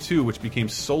Superman game too, which became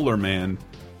Solar Man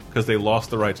because they lost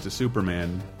the rights to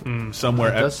Superman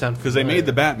somewhere. That does sound because they familiar. made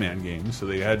the Batman game, so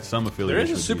they had some There affiliation.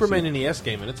 is a with Superman DC. NES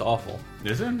game, and it's awful.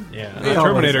 Is it? Yeah. The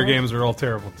Terminator games are all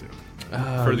terrible too.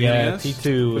 For the yeah, NES?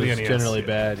 T2 For the is NES, generally yeah.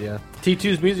 bad, yeah.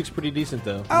 T2's music's pretty decent,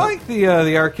 though. I like the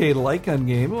arcade Lycon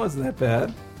game. It wasn't that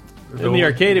bad. In the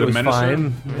arcade, it the was Menacer?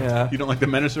 fine. Yeah. You don't like the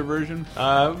Menacer version?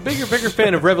 Bigger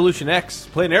fan of Revolution X,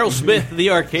 playing Aerosmith in the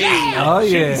arcade. Oh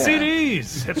yeah.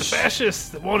 CDs at the fascists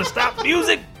that want to stop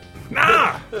music.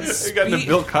 Nah. You got into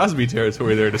Bill Cosby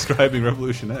territory there describing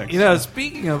Revolution X. You know,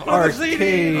 speaking of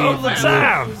arcade, Of the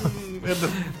sound.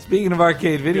 speaking of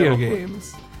arcade video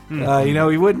games, you know,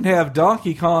 we wouldn't have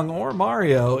Donkey Kong or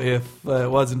Mario if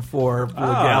it wasn't for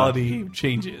legality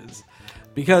changes.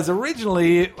 Because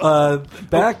originally,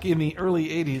 back in the early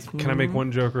 80s... Can I make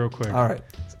one joke real quick? All right.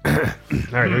 All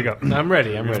right, here we go. I'm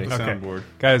ready, I'm ready. The soundboard.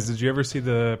 Guys, did you ever see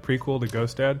the prequel to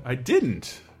Ghost Dad? I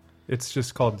didn't. It's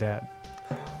just called Dad.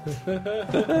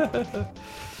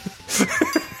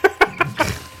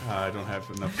 I don't have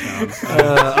enough sounds.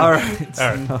 All right.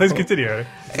 All right, let's continue.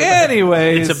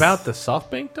 Anyways. It's about the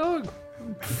SoftBank dog?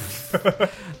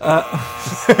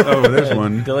 Oh, there's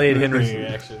one. Delayed Henry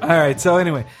reaction. All right. So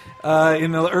anyway,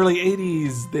 in the early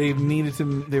 '80s, they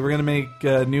were going to make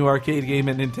a new arcade game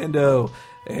at Nintendo,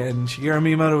 and Shigeru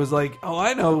Miyamoto was like, "Oh,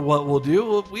 I know what we'll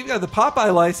do. We've got the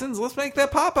Popeye license. Let's make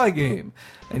that Popeye game."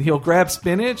 And he'll grab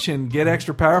spinach and get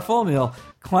extra powerful, and he'll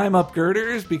climb up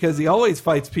girders because he always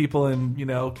fights people in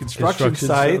construction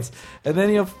sites, and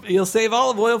then he'll save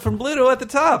olive oil from Bluto at the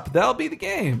top. That'll be the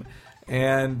game.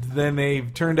 And then they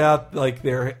turned out like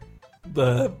the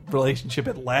relationship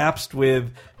had lapsed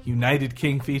with United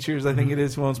King Features, I think it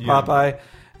is, who owns Popeye.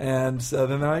 And so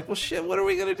then they're like, well, shit, what are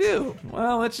we going to do?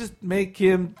 Well, let's just make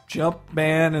him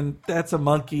Jumpman, and that's a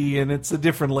monkey, and it's a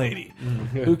different lady.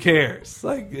 Who cares?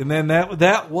 And then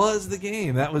that was the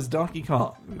game. That was Donkey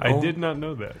Kong. I did not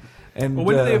know that. And Well,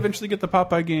 when did they eventually get the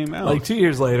Popeye game out? like 2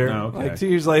 years later. Oh, okay. Like 2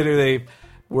 years later, they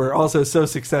were also so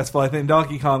successful. I think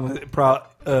Donkey Kong was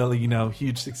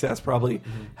huge success, probably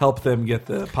helped them get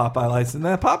the Popeye license. And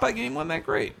that Popeye game wasn't that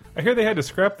great. I hear they had to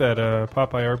scrap that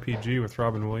Popeye RPG with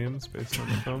Robin Williams based on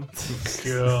the film.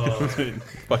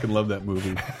 Fucking love that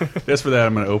movie. Just for that,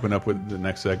 I'm going to open up with the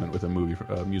next segment with a movie,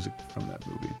 music from that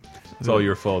movie. It's all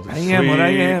your fault. I am what I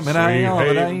am, and I sweet am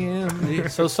what I babe. am.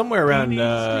 So somewhere around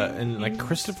in like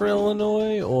Christopher,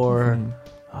 Illinois, or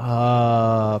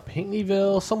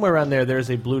Pinckneyville, somewhere around there's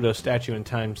a Bluto statue in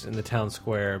the town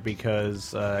square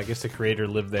because I guess the creator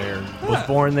lived there, and was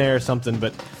born there or something.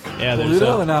 But yeah, there's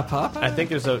Bluto and not Popeye? I think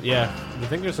there's a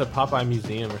Popeye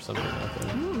museum or something out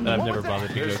there that I've never bothered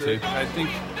to go to. I think.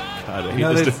 God, I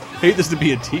No, hate this to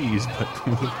be a tease, but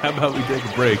how about we take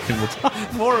a break and we'll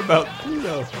talk more about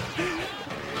Pluto?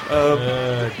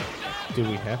 Do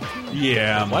we have to?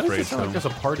 Yeah, I'm Why does afraid it sound like so.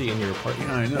 there's a party in your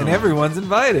apartment? I know. And everyone's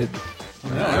invited.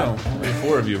 No, only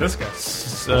 4 of you. This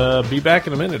guy. Be back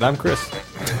in a minute. I'm Chris.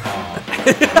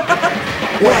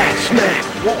 Whack, smack,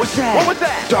 what was that? What was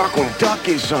that? Darkwing Duck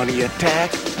is on the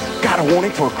attack. Got a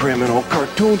warning for criminal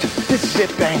cartoons. This is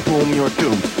it, bang, boom, you're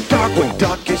doomed. Darkwing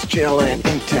Duck is chilling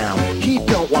in town. He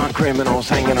don't want criminals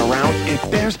hanging around. If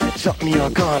there's something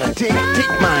you're gonna take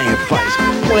my advice.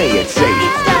 Play it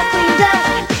safe.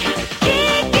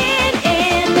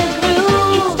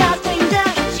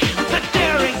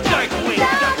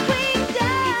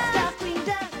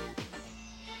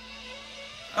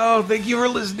 Oh, thank you for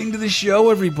listening to the show,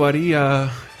 everybody. Is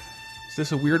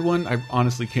this a weird one? I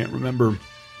honestly can't remember.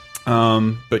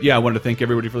 But yeah, I wanted to thank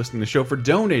everybody for listening to the show, for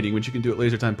donating, which you can do at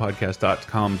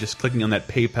lasertimepodcast.com. Just clicking on that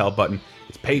PayPal button.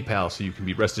 It's PayPal, so you can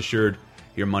be rest assured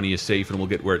your money is safe and will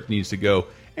get where it needs to go.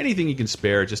 Anything you can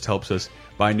spare just helps us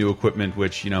buy new equipment,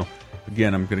 which,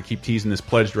 again, I'm going to keep teasing this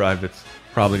pledge drive that's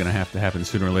probably going to have to happen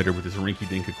sooner or later with this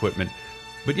rinky-dink equipment.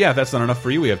 But yeah, if that's not enough for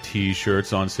you, we have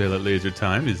T-shirts on sale at Laser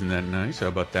Time. Isn't that nice? How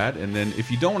about that? And then if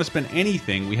you don't want to spend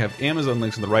anything, we have Amazon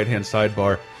links on the right-hand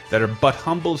sidebar that are but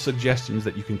humble suggestions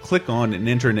that you can click on and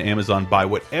enter into Amazon, buy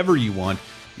whatever you want,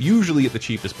 usually at the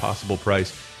cheapest possible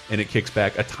price, and it kicks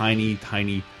back a tiny,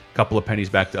 tiny couple of pennies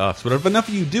back to us. But if enough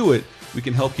of you do it, we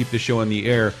can help keep the show in the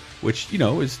air, which, you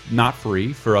know, is not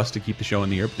free for us to keep the show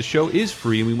in the air. But the show is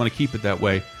free, and we want to keep it that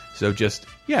way. So just,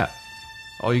 yeah.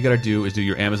 All you got to do is do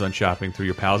your Amazon shopping through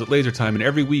your pals at Laser Time, and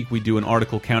every week we do an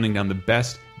article counting down the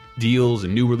best deals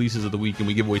and new releases of the week, and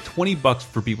we give away $20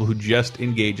 for people who just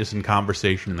engage us in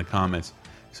conversation in the comments.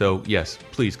 So yes,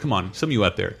 please, come on, some of you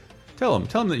out there, tell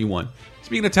them that you won.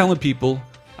 Speaking of telling people,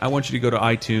 I want you to go to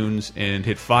iTunes and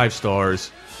hit 5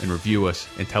 stars and review us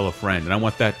and tell a friend. And I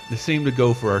want the same to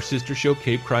go for our sister show,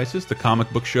 Cape Crisis, the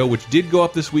comic book show, which did go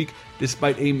up this week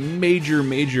despite a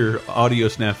major audio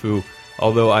snafu.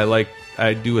 Although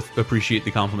I do appreciate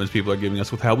the compliments people are giving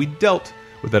us with how we dealt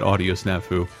with that audio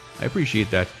snafu. I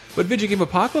appreciate that. But Video Game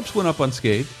Apocalypse went up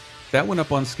unscathed. That went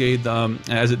up unscathed,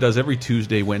 as it does every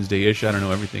Tuesday, Wednesday-ish. I don't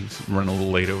know, everything's running a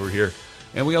little late over here.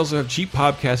 And we also have Cheap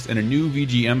Podcast and a new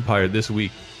VG Empire this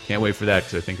week. Can't wait for that,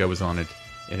 because I think I was on it,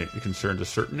 and it concerns a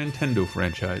certain Nintendo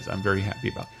franchise I'm very happy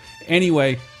about.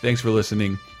 Anyway, thanks for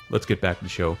listening. Let's get back to the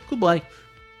show. Goodbye.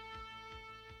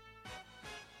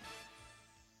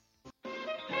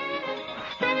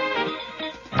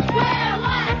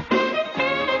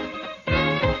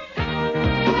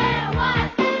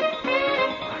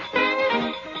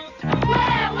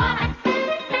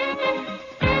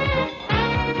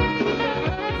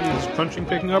 Crunching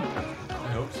picking up?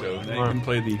 I hope so. Now you can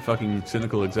play the fucking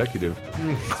cynical executive.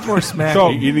 It's more smack.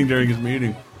 So, eating during his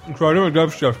meeting. So I know a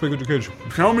dove stuff. Speak with your kids.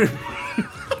 Tell me.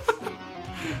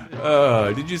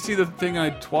 Did you see the thing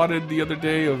I twatted the other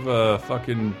day of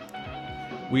fucking...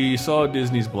 We saw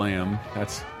Disney's Blam.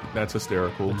 That's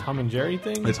hysterical. The Tom and Jerry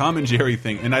thing? The Tom and Jerry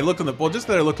thing. And I looked on the... Well, just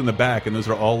that I looked in the back, and those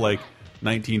are all like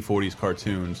 1940s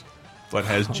cartoons. But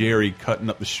has Jerry cutting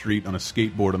up the street on a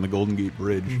skateboard on the Golden Gate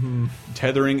Bridge,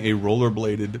 tethering a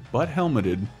rollerbladed but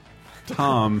helmeted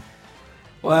Tom.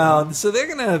 Wow, so they're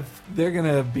gonna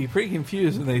be pretty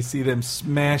confused when they see them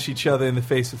smash each other in the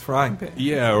face with frying pans.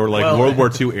 Yeah, or like World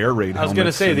War II air raid helmets. I was going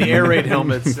to say the air raid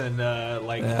helmets and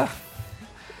like why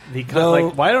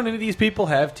don't any of these people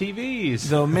have TVs?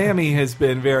 Though Mammy has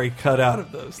been very cut out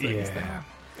of those things. Yeah.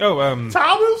 Oh,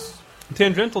 Thomas.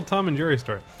 Tangential Tom and Jerry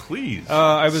story. Please.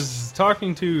 I was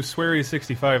talking to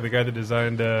Swery65, the guy that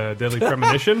designed Deadly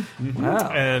Premonition. Wow.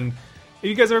 And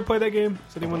you guys ever play that game?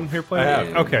 Has anyone here played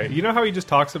it? Okay. You know how he just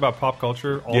talks about pop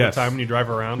culture all the time when you drive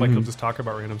around? Like, he'll just talk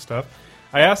about random stuff.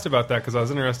 I asked about that because I was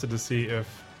interested to see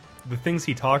if the things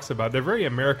he talks about, they're very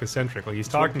America-centric. Like, he's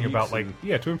talking about, like,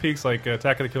 Twin Peaks, like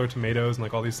Attack of the Killer Tomatoes, and,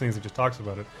 like, all these things. He just talks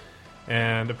about it.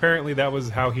 And apparently that was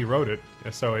how he wrote it.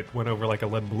 So it went over like a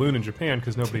lead balloon in Japan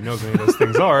because nobody knows any of those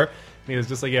things are. And he was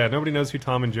just like, yeah, nobody knows who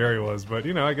Tom and Jerry was. But,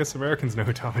 you know, I guess Americans know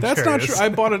who Tom and Jerry is. That's not true. I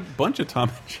bought a bunch of Tom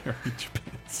and Jerry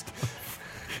Japan stuff.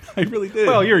 I really did.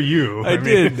 Well, you're you. I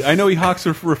did. I know he hawks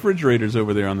refrigerators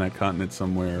over there on that continent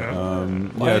somewhere.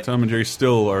 Yeah, Tom and Jerry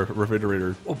still are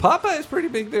refrigerator. Well, Popeye is pretty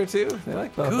big there, too. They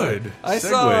like Popeye. Good. I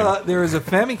saw there was a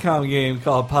Famicom game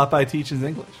called Popeye Teaches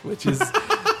English, which is...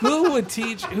 Who would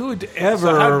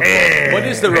ever... what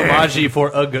is the Romaji for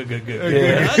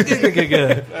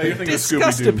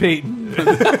Disgustipating.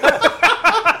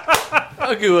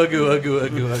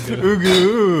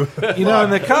 You know, in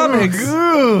the comics,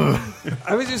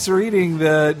 I was just reading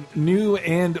the new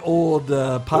and old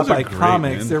Popeye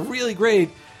comics. Man. They're really great,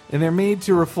 and they're made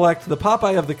to reflect the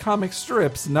Popeye of the comic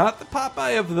strips, not the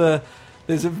Popeye of the...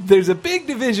 There's a big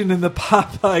division in the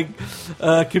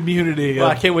Popeye community. Well,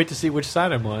 I can't wait to see which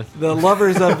side I'm on. The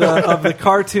lovers of the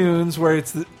cartoons, where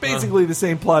it's basically the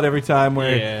same plot every time.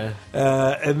 Where,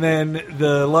 and then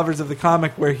the lovers of the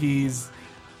comic, where he's.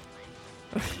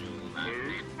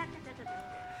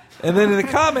 And then in the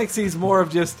comics, he's more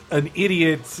of just an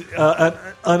idiot,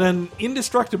 an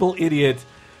indestructible idiot.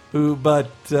 Who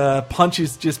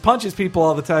punches people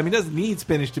all the time. He doesn't need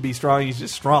spinach to be strong. He's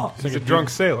just strong. He's a drunk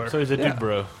sailor. So he's a dude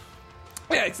bro.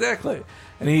 Yeah, exactly.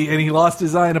 And he lost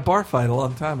his eye in a bar fight a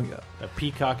long time ago. A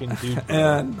peacocking dude bro.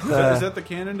 And is that the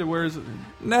canon? To where is it?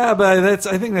 Nah, but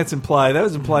I think that's implied. That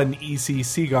was implied in E.C.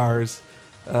 Segar's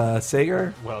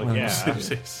Sager. Well, yeah.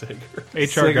 Sager.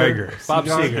 H.R. Geiger. Bob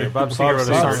Seger. Bob Seger wrote a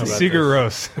song about Seger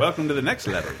Rose. Welcome to the next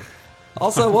level.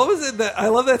 Also, what was it that I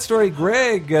love that story?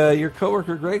 Greg, your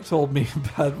coworker Greg, told me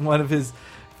about one of his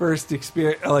first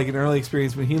experience, like an early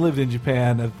experience when he lived in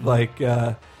Japan, of like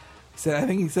I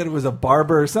think he said it was a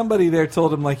barber. Somebody there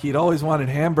told him like he'd always wanted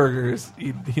hamburgers.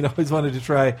 He'd always wanted to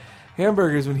try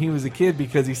hamburgers when he was a kid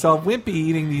because he saw Wimpy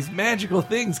eating these magical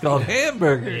things called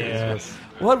hamburgers. Yes.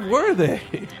 What were they?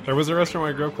 There was a restaurant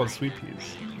where I grew up called Sweet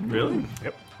Peas. Really?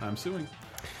 Yep. I'm suing.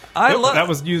 That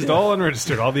was used all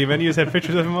unregistered. All the venues had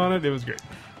pictures of him on it. It was great.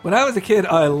 When I was a kid,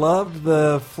 I loved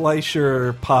the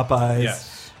Fleischer Popeyes.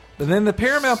 Yes. But then the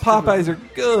Paramount Popeyes are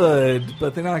good,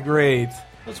 but they're not great.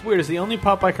 What's weird is the only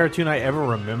Popeye cartoon I ever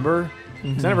remember.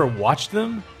 Because I never watched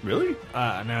them. Really?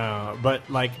 No. But,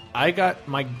 like, I got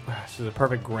my... This is a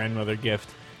perfect grandmother gift.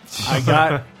 I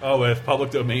got... a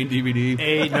public domain DVD?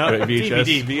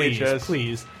 DVD, VHS.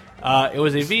 please. It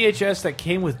was a VHS that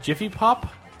came with Jiffy Pop,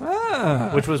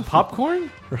 which was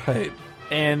popcorn. Right.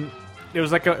 And it was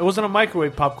like it wasn't a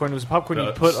microwave popcorn. It was popcorn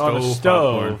you put on a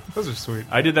stove. Popcorn. Those are sweet.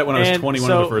 I did that when I was And 21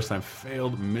 so- the first time.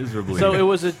 Failed miserably. So it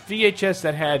was a VHS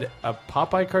that had a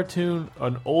Popeye cartoon,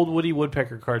 an old Woody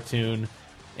Woodpecker cartoon,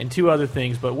 and two other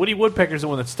things. But Woody Woodpecker's the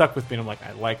one that stuck with me. And I'm like,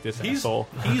 I like this asshole.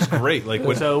 He's great. Like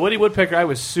So Woody Woodpecker, I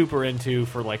was super into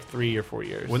for like 3 or 4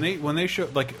 years. when they show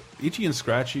like Itchy and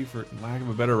Scratchy, for lack of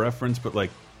a better reference, but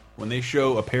like when they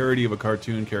show a parody of a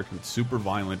cartoon character that's super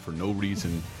violent for no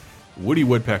reason. Woody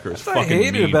Woodpecker is That's what I fucking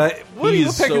hated mean. about it. Woody He is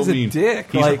Woodpecker's so a mean. dick.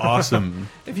 He's Like- awesome.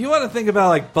 If you want to think about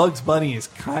like Bugs Bunny is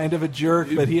kind of a jerk,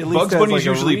 but he at least Bugs has, Bunny like, is a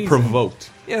usually reason. provoked.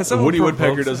 Yeah, someone Woody Woodpecker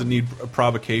provokes doesn't him. need a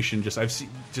provocation. I've seen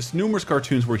just numerous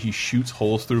cartoons where he shoots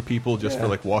holes through people just for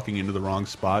like walking into the wrong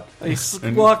spot. He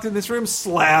And walked in this room,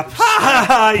 slap,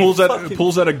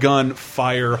 pulls out a gun,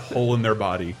 fire, hole in their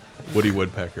body. Woody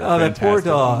Woodpecker. Oh, that poor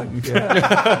Fantastic. dog.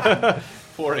 Yeah.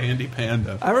 Poor Andy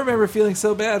Panda. I remember feeling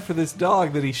so bad for this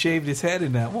dog that he shaved his head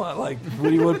in that one. Like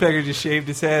Woody Woodpecker just shaved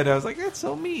his head. I was like, that's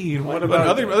so mean. What But about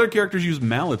other characters use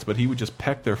mallets, but he would just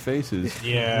peck their faces.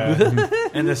 Yeah.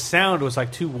 And the sound was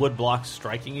like two wood blocks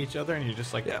striking each other, and you're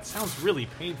just like, that sounds really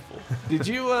painful. Did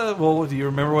you? Well, do you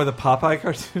remember what the Popeye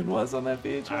cartoon was on that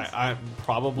VHS? I Was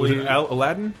probably it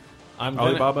Aladdin? I'm gonna,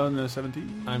 Alibaba in the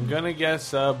 17? I'm gonna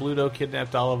guess Bluto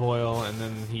kidnapped Olive Oil, and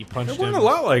then he punched It wasn't him. a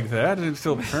lot like that. It's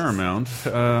still Paramount.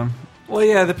 Well,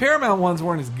 yeah, the Paramount ones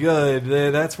weren't as good.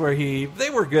 That's where they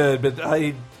were good, but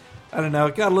I don't know.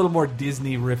 It got a little more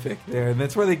Disney-rific there, and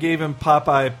that's where they gave him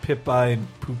Popeye, Pip-Eye, and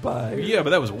Poop-Eye. Yeah,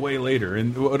 but that was way later.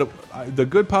 And the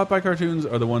good Popeye cartoons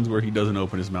are the ones where he doesn't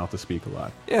open his mouth to speak a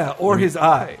lot. Yeah, or his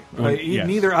eye. Right? Yes.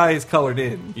 Neither eye is colored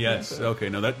in. Yes. Okay.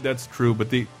 No, that's true.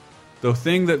 But the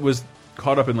thing that was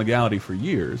caught up in legality for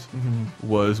years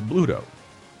was Bluto.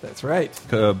 That's right.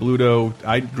 Bluto.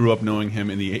 I grew up knowing him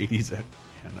in the '80s.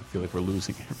 And I feel like we're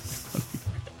losing everybody.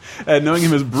 And knowing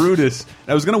him as Brutus,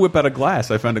 I was going to whip out a glass.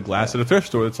 I found a glass at a thrift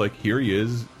store that's like, here he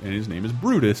is, and his name is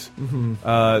Brutus.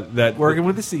 That Working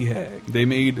with the Sea Hag. They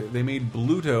made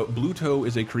Bluto. Bluto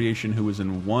is a creation who was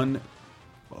in one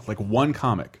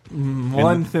comic.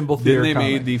 One Thimble Then Theater they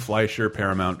comic. made the Fleischer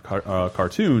Paramount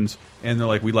cartoons, and they're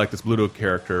like, we like this Bluto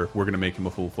character. We're going to make him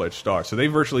a full-fledged star. So they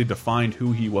virtually defined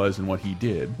who he was and what he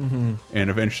did. And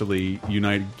eventually,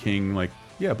 United King, like,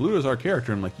 yeah, Bluto's our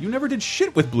character. I'm like, you never did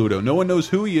shit with Bluto. No one knows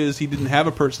who he is. He didn't have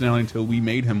a personality until we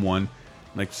made him one.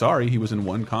 Like, sorry, he was in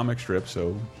one comic strip,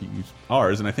 so he's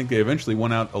ours. And I think they eventually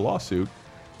won out a lawsuit.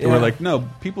 They were like, no,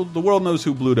 the world knows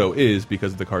who Bluto is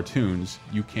because of the cartoons.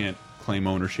 You can't claim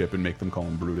ownership and make them call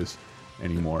him Brutus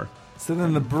anymore. So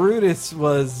then the Brutus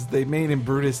they made him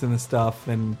Brutus in the stuff,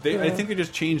 and I think they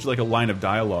just changed like a line of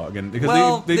dialogue, and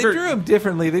because they drew him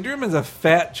differently. They drew him as a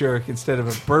fat jerk instead of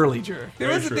a burly jerk. There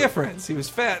Very was true. a difference. He was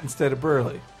fat instead of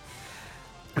burly.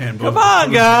 And Come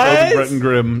on, guys! Brett and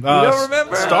Grimm. You don't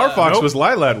remember? Star Fox was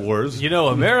Lilat Wars. You know,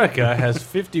 America has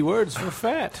 50 words for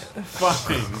fat.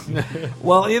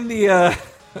 Well, in the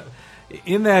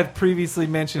in that previously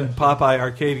mentioned Popeye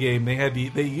arcade game,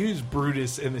 they used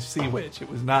Brutus and the Sea Witch. It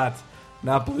was not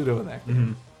Bluto in that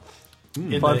game.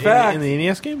 Fun fact. In the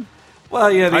NES game?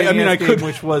 Well, yeah, the I mean, NES I game, could-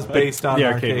 which was based on the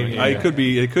the arcade arcade one,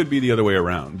 game. It could be the other way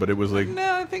around, but it was like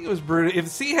No, I think it was Brutus. If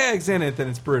Sea Hag's in it, then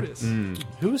it's Brutus.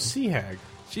 Who's Sea Hag?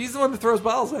 She's the one that throws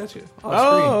balls at you.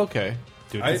 Oh, okay.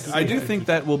 Dude, I do think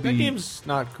that will be. that game's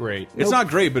not great. It's not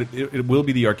great, but it will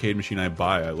be the arcade machine I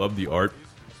buy. I love the art.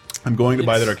 I'm going to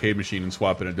buy that arcade machine and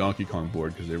swap in a Donkey Kong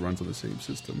board because they run on the same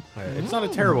system. It's not a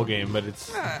terrible game, but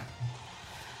it's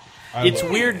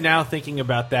weird now thinking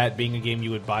about that being a game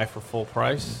you would buy for full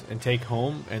price and take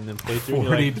home and then play through.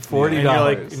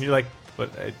 $40. And you're like, but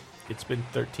it's been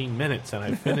 13 minutes and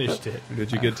I finished it.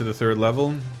 Did you get to the third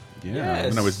level? Yeah, Yes.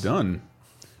 and I was done.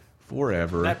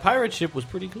 Forever. That pirate ship was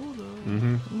pretty cool,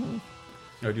 though.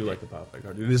 I do like the Popeye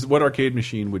cartoon. What arcade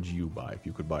machine would you buy if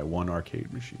you could buy one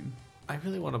arcade machine? I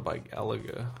really want to buy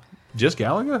Galaga. Just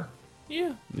Galaga?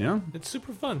 Yeah, Yeah. it's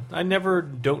super fun. I never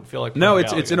don't feel like No,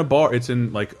 playing it's in a bar. It's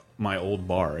in like my old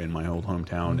bar in my old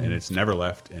hometown, and it's never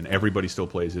left. And everybody still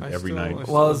plays it every night.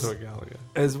 Well,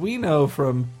 as we know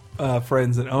from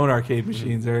friends that own arcade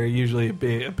machines, they're usually a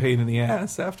pain in the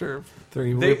ass after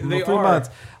 3 months.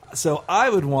 So I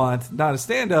would want not a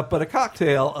stand-up, but a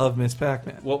cocktail of Miss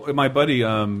Pac-Man. Well, my buddy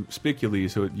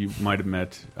Spicules, who you might have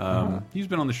met, he's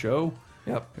been on the show.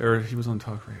 Yep. Or he was on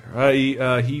Talk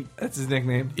Radio. He that's his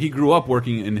nickname. He grew up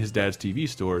working in his dad's TV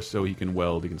store, so he can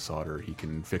weld, he can solder, he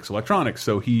can fix electronics.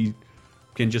 So he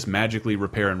can just magically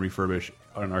repair and refurbish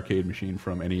an arcade machine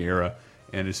from any era,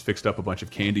 and has fixed up a bunch of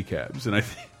candy cabs. And I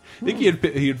think he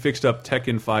had fixed up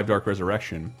Tekken 5 Dark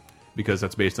Resurrection, because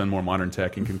that's based on more modern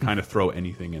tech and can kind of throw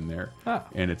anything in there.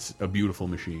 And it's a beautiful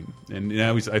machine. And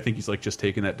now I think he's like just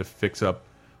taking that to fix up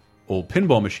old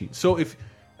pinball machines. So if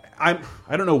I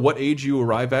don't know what age you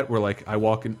arrive at where like I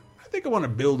walk in, I think I want to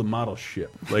build a model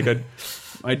ship. Like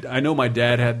I know my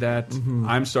dad had that.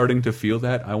 I'm starting to feel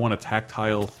that. I want a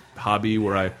tactile hobby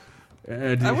where I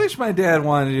wish my dad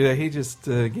wanted to do that. He just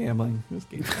gambling.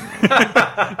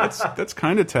 That's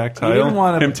kind of tactile. He didn't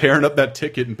want him tearing up that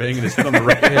ticket and banging his head on the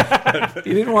right.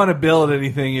 He didn't want to build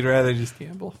anything. He'd rather just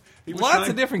gamble. Lots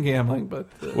of different gambling, but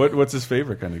what's his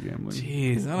favorite kind of gambling?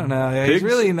 Jeez, I don't know. Yeah, he's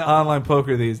really into online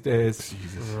poker these days.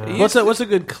 What's a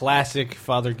good classic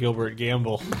Father Gilbert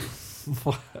gamble?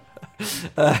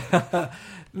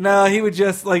 No, he would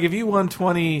just like if you won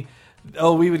 20.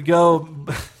 Oh, we would go.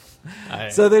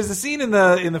 So there's a scene in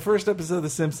the first episode of The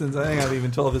Simpsons. I think I've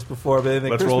even told this before, but in the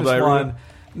Let's Christmas roll one,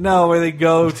 no, where they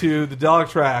go to the dog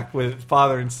track with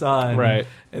father and son, right?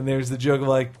 And there's the joke of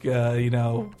like,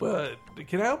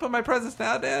 can I open my presents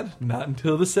now, Dad? Not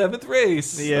until the 7th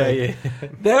race. Yeah.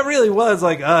 That really was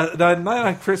like not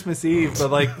on Christmas Eve,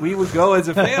 but like we would go as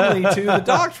a family to the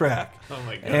dog track. Oh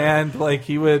my god! And like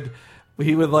we would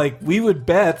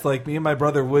bet, like me and my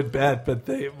brother would bet, but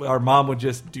our mom would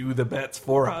just do the bets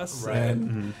for us. Right.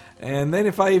 And then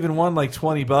if I even won like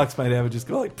 $20, my dad would just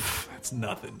go like, that's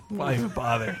nothing. Why even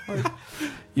bother? Like,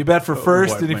 you bet for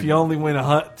first, and if you only win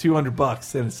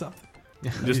 $200, then it's something.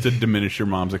 Just to diminish your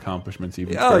mom's accomplishments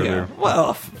even Oh further. yeah.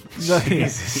 Well,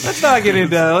 let's not get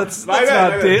into let's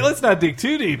not dig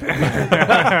too deep.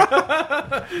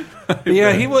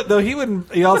 Yeah, he would though.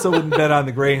 He also wouldn't bet on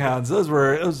the Greyhounds. Those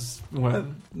were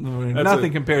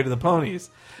nothing compared to the ponies.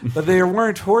 But there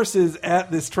weren't horses at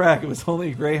this track. It was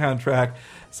only a Greyhound track.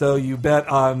 So you bet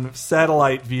on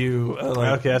satellite view.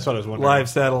 Okay, that's what I was wondering. Live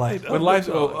satellite.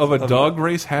 Of a dog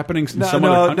race happening in some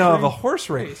other country? No, of a horse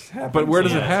race. But where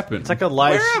does it happen? It's like a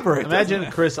live. Wherever.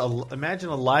 Imagine, Chris. Imagine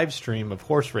a live stream of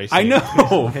horse racing. I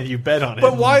know, and you bet on it.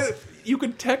 But why? You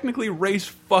could technically race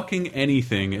fucking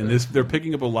anything, and they're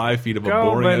picking up a live feed of a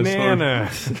boring banana.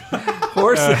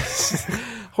 Horses.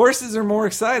 Horses are more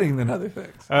exciting than other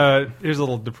things. Here's a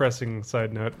little depressing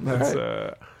side note.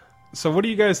 Right. So, what do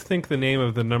you guys think the name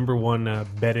of the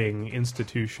 #1 betting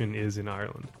institution is in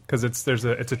Ireland? Because it's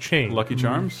a chain. Lucky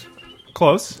Charms,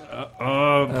 close.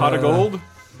 Pot of Gold.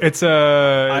 It's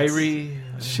Irie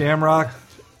Shamrock,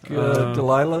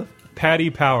 Delilah. Paddy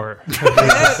Power is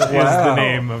the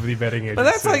name of the betting agency. But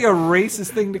that's like a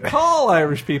racist thing to call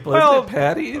Irish people. Isn't it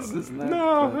Paddy's? Isn't that?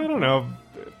 No, I don't know.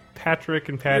 Patrick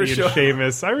and Patty You're and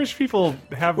Seamus. Irish people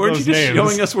have Weren't those you just names.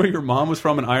 showing us where your mom was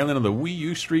from in Ireland on the Wii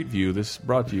U Street View? This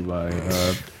brought to you by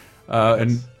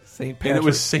and St. and it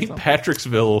was St.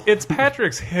 Patricksville. It's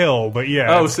Patrick's Hill, but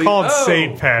yeah, it's called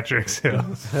St. Patrick's Hill.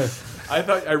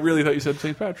 I really thought you said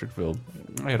St. Patricksville.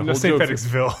 I had a No, whole St. joke.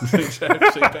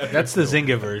 Patricksville. That's the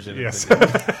Zynga version. Yes.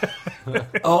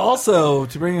 Also,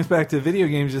 to bring us back to video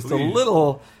games, just a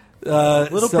little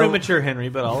Premature, Henry,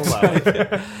 but I'll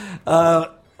allow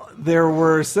it. There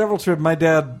were several trips. My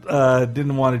dad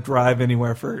didn't want to drive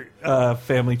anywhere for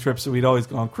family trips, so we'd always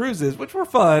go on cruises, which were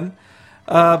fun.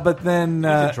 But then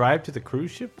drive to the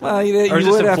cruise ship. Well, you or is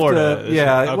would this in have Florida? to.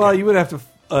 Yeah. Okay. Well, you would have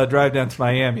to drive down to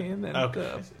Miami, and then.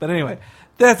 But anyway,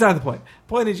 that's not the point. The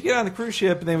point is, you get on the cruise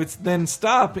ship, and they would then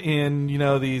stop in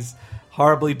these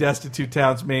horribly destitute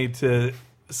towns made to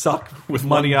suck with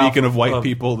money one off beacon of white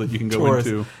people that you can go tourists.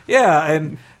 into. Yeah,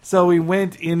 and so we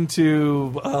went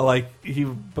into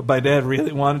but my dad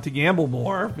really wanted to gamble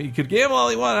more. He could gamble all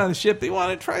he wanted on the ship. He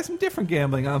wanted to try some different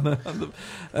gambling on the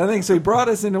thing. So he brought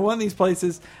us into one of these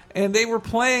places, and they were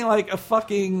playing like a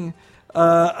fucking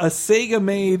a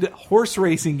Sega-made horse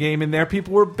racing game in there.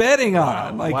 People were betting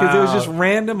on because it was just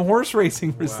random horse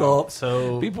racing results.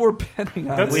 So people were betting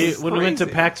on. When we went to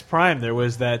PAX Prime, there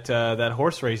was that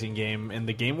horse racing game in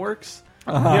the GameWorks.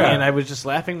 And I was just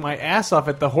laughing my ass off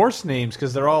at the horse names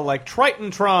because they're all like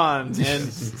Tritantron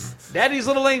and Daddy's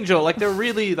Little Angel. Like they're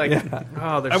really like,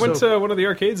 I went to one of the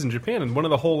arcades in Japan, and one of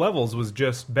the whole levels was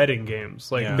just betting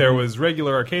games. Like there was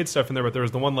regular arcade stuff in there, but there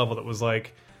was the one level that was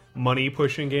like money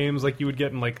pushing games like you would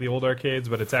get in like the old arcades,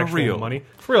 but it's actual money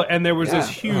for real. And there was this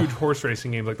huge horse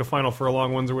racing game, like the Final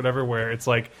Furlong ones or whatever, where it's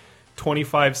like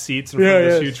 25 seats in front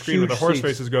of this huge screen where the horse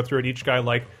races go through it. Each guy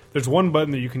like. There's one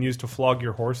button that you can use to flog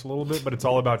your horse a little bit, but it's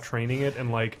all about training it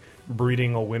and like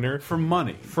breeding a winner for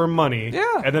money.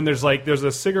 Yeah. And then there's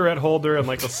a cigarette holder and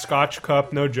like a Scotch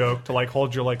cup, no joke, to like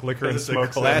hold your like liquor and smoke.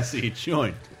 It's a classy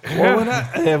joint.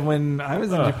 Well, when I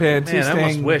was in Japan, too, I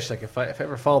almost wish like if I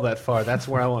ever fall that far, that's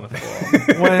where I want to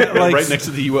fall. Right next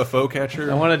to the UFO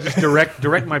catcher. I want to just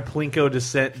direct my Plinko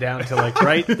descent down to like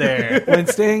right there. When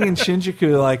staying in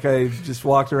Shinjuku, like I just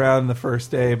walked around the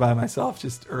first day by myself,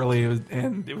 just early,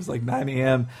 and it was like 9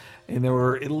 a.m. and there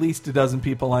were at least a dozen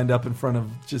people lined up in front of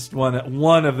just one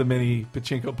of the many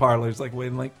pachinko parlors, like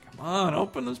waiting, like, come on,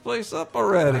 open this place up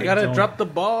already. I gotta drop the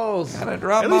balls. Gotta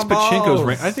drop At my least balls.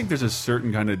 pachinko's. I think there's a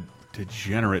certain kind of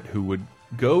degenerate who would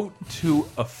go to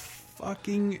a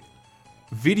fucking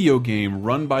video game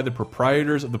run by the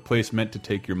proprietors of the place meant to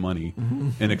take your money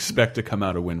and expect to come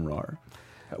out a WinRAR.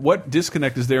 What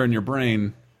disconnect is there in your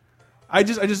brain? I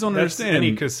just don't understand.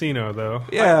 Any casino though.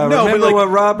 Yeah, remember what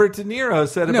Robert De Niro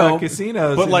said about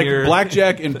casinos. But like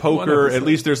blackjack and poker, at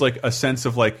least there's like a sense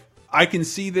of like, I can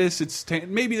see this. It's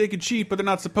maybe they could cheat, but they're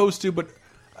not supposed to. But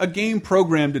a game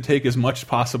programmed to take as much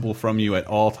possible from you at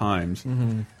all times.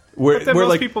 Where, but then where most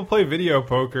like, people play video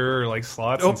poker or like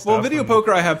slots. And stuff, well, video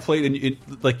poker I have played, and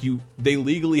they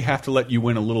legally have to let you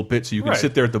win a little bit, so you can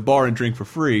sit there at the bar and drink for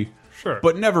free. Sure,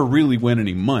 but never really win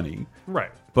any money.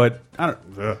 Right. But I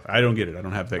don't get it. I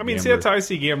don't have that. I mean, see, that's how I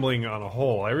see gambling on a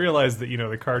whole. I realize that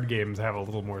the card games have a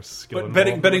little more skill.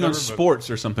 But betting on sports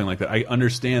or something like that, I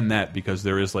understand that because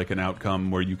there is like an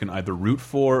outcome where you can either root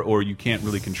for or you can't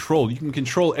really control. You can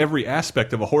control every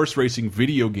aspect of a horse racing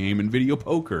video game and video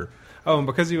poker. Oh, and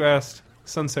because you asked,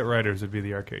 Sunset Riders would be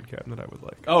the arcade cabinet I would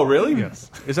like. Oh, really? Yes.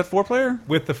 Is that 4-player?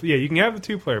 With the you can have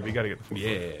the 2-player, but you got to get the 4-player.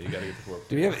 Yeah, you got to get the 4-player.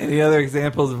 Do we have any other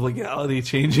examples of legality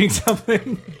changing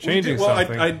something? Something.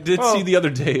 I did see the other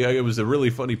day. It was a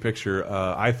really funny picture.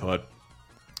 I thought.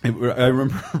 I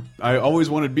remember. I always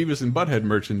wanted Beavis and Butthead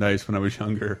merchandise when I was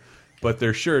younger. But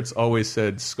their shirts always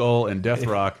said Skull and Death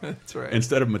Rock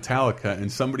instead of Metallica,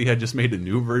 and somebody had just made a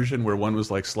new version where one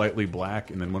was like slightly black,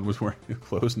 and then one was wearing new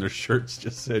clothes, and their shirts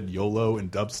just said YOLO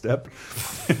and Dubstep.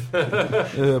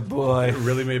 Oh boy, it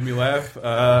really made me laugh.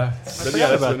 I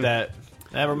forgot about that.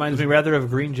 That reminds me rather of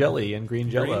Green Jelly and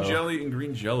Green Jello. Green Jelly and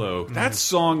Green Jello. That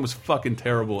song was fucking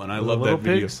terrible, and I love that Little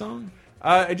video. Pig song.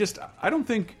 I don't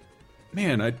think,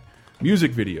 man.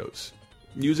 Music videos.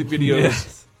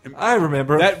 Yes. I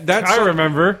remember that. I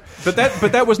remember, but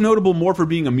that was notable more for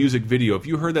being a music video. If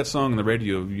you heard that song on the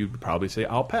radio, you'd probably say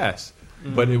 "I'll pass."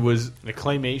 But it was a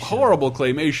claymation, horrible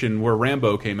claymation where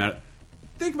Rambo came out.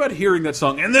 Think about hearing that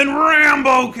song and then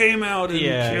Rambo came out and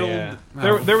killed. Yeah.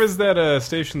 There was that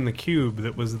station, The Cube,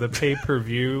 that was the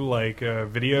pay-per-view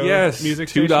video. Yes, music.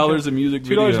 $2 a music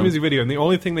video. $2 a music video, and the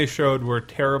only thing they showed were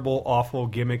terrible, awful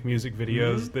gimmick music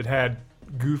videos that had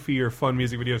goofy or fun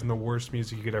music videos and the worst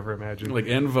music you could ever imagine, like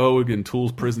En Vogue and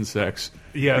Tool's Prison Sex.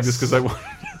 Yes, just because I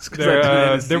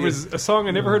wanted. There was a song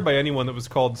I never heard by anyone that was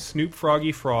called Snoop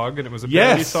Froggy Frog, and it was a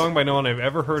parody song by no one I've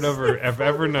ever heard of or have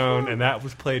ever known, and that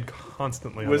was played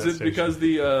constantly. Was it because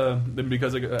the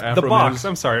box?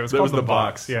 I'm sorry, it was called the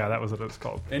box. Yeah, that was what it was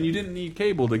called. And you didn't need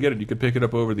cable to get it; you could pick it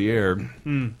up over the air.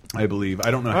 I believe.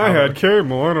 I don't know. I had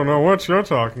cable. I don't know what you're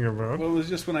talking about. Well, it was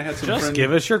just when I had some. Just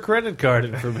give us your credit card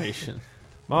information.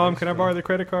 Mom, can I borrow the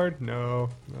credit card? No.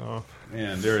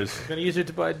 Man, there is. Gonna use it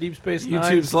to buy Deep Space Nine.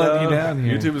 YouTube's letting you down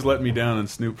here. YouTube is letting me down on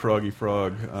Snoop Froggy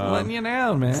Frog. Letting you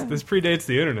down, man. This predates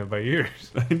the internet by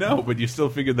years. I know, but you still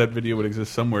figured that video would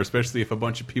exist somewhere, especially if a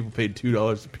bunch of people paid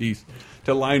 $2 a piece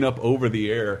to line up over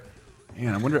the air.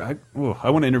 Man, I wonder. I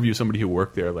want to interview somebody who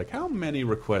worked there. Like, how many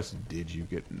requests did you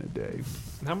get in a day?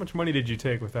 How much money did you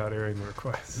take without airing the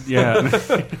requests? Yeah.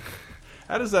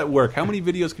 How does that work? How many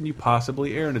videos can you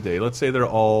possibly air in a day? Let's say they're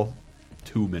all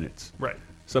 2 minutes. Right.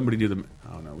 Somebody do them.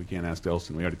 Oh, no, we can't ask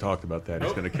Elston. We already talked about that.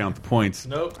 He's going to count the points.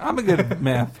 Nope. I'm a good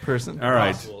math person. All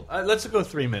right. Let's go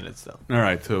 3 minutes, though. All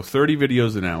right, so 30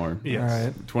 videos an hour. Yes. All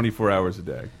right. 24 hours a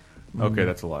day. Okay,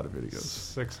 that's a lot of videos.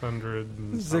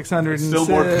 600 still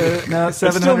more, no,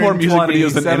 still more music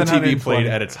videos than MTV played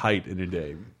at its height in a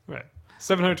day. Right.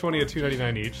 720 at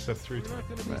 $2.99 each. So that's 3 times.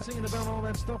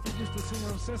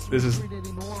 This is.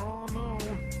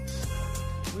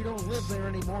 We don't live there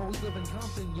anymore. We live in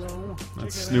Compton, yo.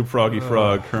 That's Snoop Froggy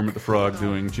Frog, Kermit the Frog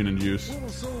doing gin and juice.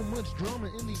 So much drama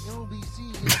in the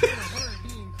LBC. It's kinda hard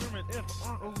being Kermit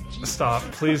F-R-O-G. Stop.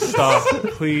 Please stop.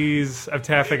 Please. I'm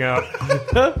tapping out.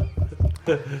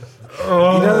 You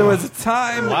know, there was a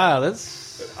time. Wow, that's.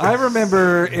 I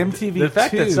remember MTV. The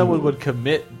fact that 2. someone would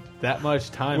commit that much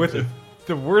time With to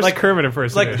the worst Kermit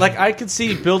impersonation. like I could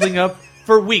see building up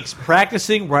for weeks,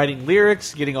 practicing, writing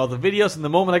lyrics, getting all the videos, and the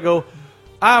moment I go,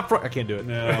 I can't do it.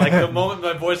 Like the moment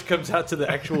my voice comes out to the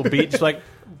actual beat, it's like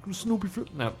Snoopy.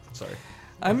 No, sorry.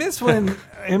 I miss when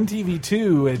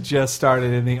MTV2 had just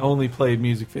started and they only played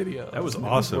music videos. That was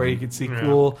awesome. Where you could see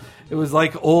cool. It was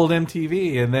like old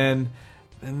MTV, and then.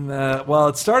 Well,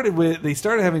 it started with they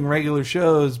started having regular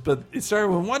shows, but it started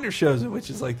with Wonder Shows, which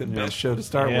is like the best show to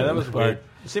start with. Yeah, that was weird.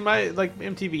 See, my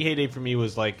MTV heyday for me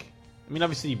was like, I mean,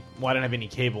 obviously, I didn't have any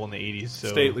cable in the '80s. So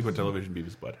State Liquid Television,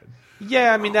 Beavis Butthead.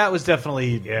 Yeah, I mean that was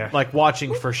definitely like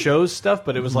watching for shows stuff,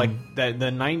 but it was like that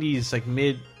the '90s, like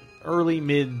early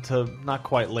mid to not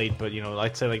quite late, but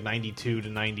I'd say like '92 to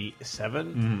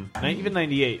 '97, even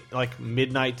 '98, like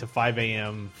midnight to 5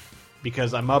 a.m.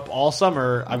 Because I'm up all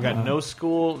summer. I've got no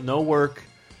school, no work.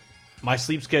 My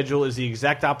sleep schedule is the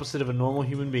exact opposite of a normal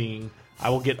human being. I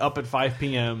will get up at 5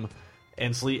 p.m.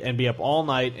 and sleep and be up all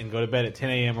night and go to bed at 10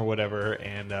 a.m. or whatever,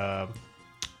 and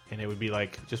it would be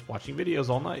like just watching videos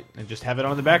all night and just have it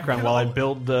on in the background while I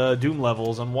build Doom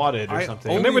levels on Wadded or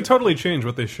something. And they would totally change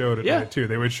what they showed at night, too.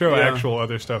 They would show actual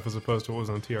other stuff as opposed to what was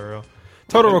on TRL.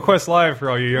 Total Request Live for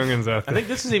all you youngins out there. I think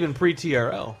this is even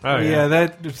pre-TRL. Oh, yeah,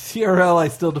 that TRL I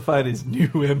still define as new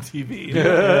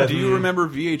MTV. Do you remember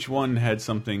VH1 had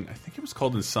something, I think it was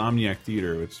called Insomniac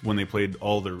Theater. It's when they played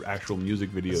all their actual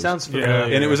music videos. Sounds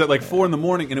familiar. And it was at like 4 in the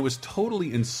morning, and it was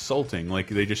totally insulting. Like,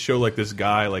 they just show like this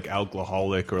guy, like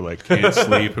alcoholic or like can't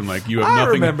sleep, and like you have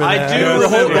nothing. remember that. I do. The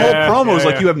whole promo is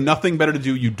like you have nothing better to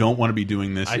do. You don't want to be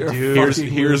doing this. Here's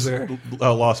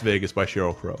Las Vegas by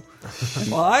Sheryl Crow.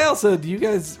 Well, I also, do you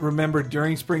guys remember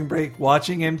during spring break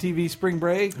watching MTV Spring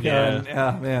Break?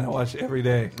 Yeah. Man, I watched it every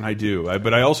day. I do,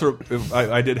 but I also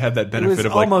I did have that benefit it was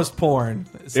of like almost porn.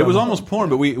 It was almost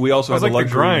porn, but we also had like the luxury.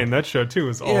 The Grind. That show too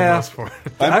was almost porn.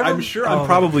 I'm sure I'm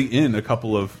probably in a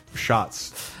couple of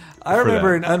shots. I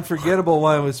remember an unforgettable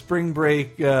one was Spring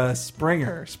Break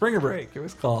Springer Break. It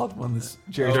was called one of the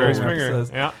Jerry Springer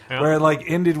episodes, where it like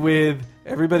ended with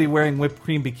everybody wearing whipped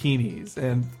cream bikinis,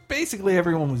 and basically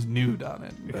everyone was nude on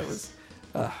it. That was.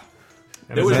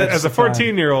 As a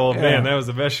 14-year-old, man, that was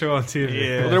the best show on TV.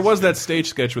 Yeah. Well, there was that stage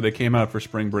sketch where they came out for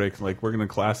spring break, like, we're going to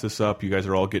class this up. You guys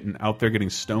are all getting out there getting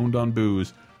stoned on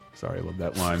booze. Sorry, I love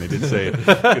that line. They did say it.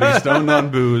 Getting stoned on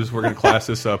booze. We're going to class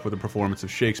this up with a performance of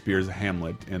Shakespeare's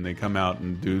Hamlet. And they come out,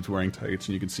 and dude's wearing tights,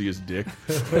 and you can see his dick.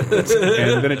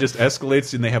 And then it just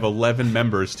escalates, and they have 11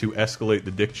 members to escalate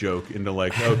the dick joke into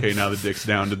like, okay, now the dick's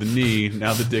down to the knee.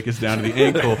 Now the dick is down to the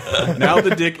ankle. Now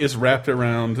the dick is wrapped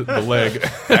around the leg.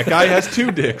 That guy has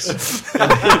 2 dicks. And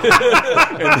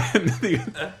then the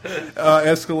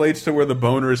escalates to where the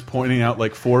boner is pointing out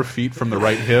like 4 feet from the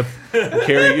right hip.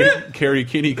 Carrie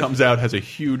Kinney comes out, has a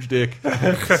huge dick.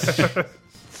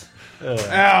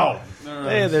 Ow!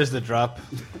 Hey, there's the drop.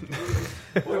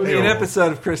 An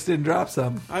episode of Kristen Drop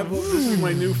Some. I hope this is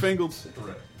my newfangled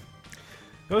cigarette.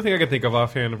 The only thing I can think of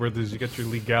offhand where you get your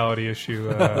legality issue.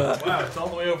 Wow, it's all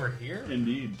the way over here?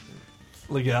 Indeed.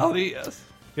 Legality, yes.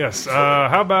 Yes.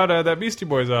 How about that Beastie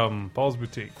Boys album, Paul's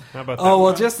Boutique? How about that? Oh,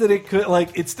 well, just that it could,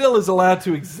 like, it still is allowed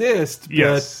to exist. But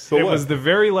yes. It was the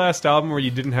very last album where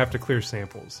you didn't have to clear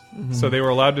samples. So they were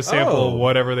allowed to sample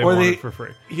whatever they wanted for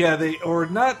free. Yeah, I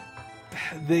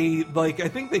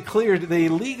think they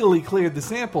legally cleared the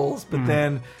samples, but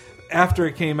then after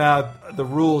it came out, the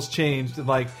rules changed. And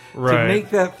to make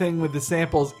that thing with the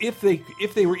samples, if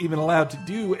they were even allowed to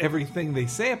do everything they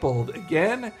sampled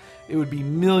again, it would be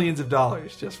millions of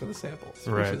dollars just for the samples,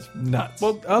 which is nuts.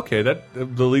 Well, okay,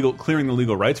 clearing the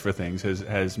legal rights for things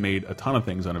has made a ton of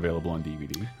things unavailable on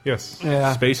DVD. Yes,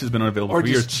 Space has been unavailable or for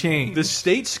just years. Changed. The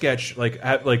state sketch,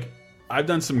 I've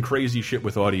done some crazy shit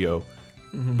with audio,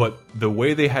 but the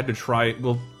way they had to try,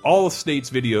 all the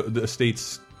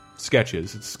state's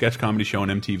sketches, it's a sketch comedy show on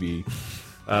MTV.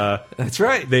 That's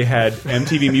right. They had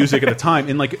MTV Music at the time,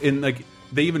 and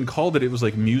they even called it was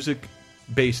like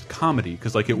music-based comedy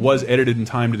because it was edited in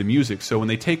time to the music. So when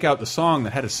they take out the song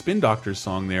that had a Spin Doctors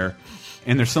song there,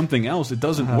 and there's something else, it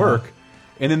doesn't work.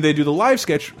 And then they do the live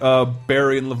sketch,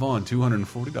 Barry and Levon,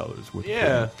 $240 with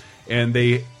and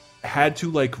they had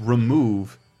to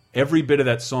remove every bit of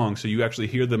that song, so you actually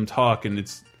hear them talk, and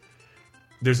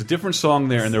there's a different song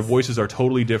there, and their voices are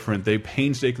totally different. They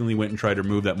painstakingly went and tried to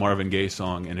remove that Marvin Gaye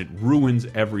song, and it ruins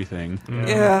everything.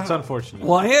 Yeah, it's unfortunate.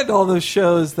 Well, and all those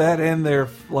shows that end their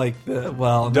like the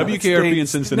WKRP in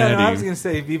Cincinnati. No, I was going to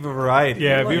say Viva Variety.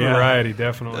 Yeah, Viva Variety,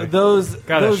 definitely. Those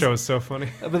that show is so funny.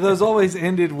 But those always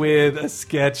ended with a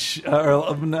sketch or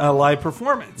a live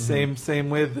performance. Same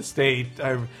with the State.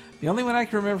 The only one I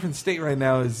can remember from the State right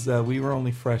now is We Were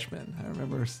Only Freshmen. I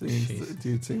remember seeing the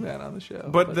dude sing that on the show.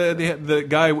 But the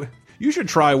guy, you should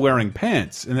try wearing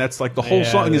pants, and that's like the whole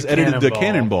song is edited to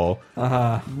Cannonball.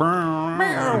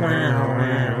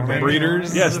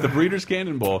 Breeders, yes, the Breeders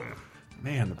Cannonball.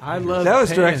 Man, I love that was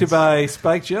pants. directed by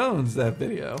Spike Jones. That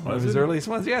video, one of his it? earliest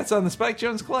ones. Yeah, it's on the Spike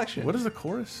Jones collection. What is the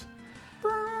chorus?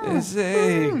 It's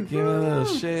a give a little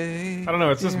shade. I don't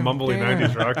know. It's just mumbly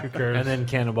 90s rock. Who cares? And then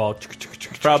Cannonball.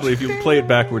 Probably, if you play it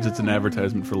backwards, it's an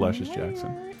advertisement for Luscious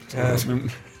Jackson.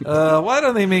 Why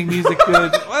don't they make music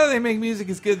good? Why don't they make music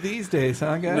as good these days,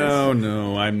 huh, guys?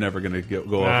 No, I'm never going to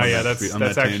go off.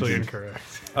 That's actually incorrect.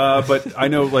 But I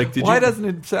know, like, why doesn't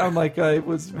it sound like I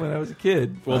was when I was a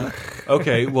kid? Well,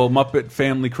 okay. Well, Muppet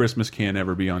Family Christmas can't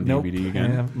ever be on DVD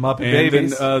again. Yeah, Muppet and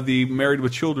Babies. then the Married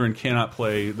with Children cannot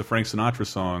play the Frank Sinatra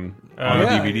song on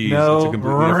DVD. No. It's a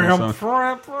completely different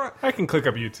song. I can click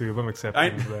up YouTube. I'm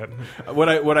accepting of that.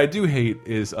 What I do hate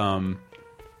is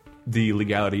the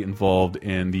legality involved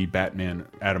in the Batman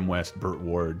Adam West Burt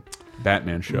Ward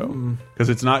Batman show, because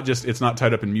it's not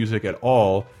tied up in music at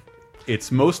all.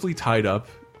 It's mostly tied up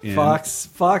in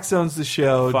Fox owns the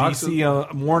show.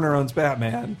 Warner owns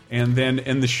Batman. And then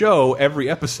in the show, every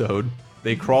episode,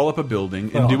 they crawl up a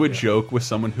building and do a joke with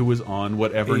someone who was on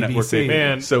whatever network they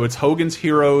Man. So it's Hogan's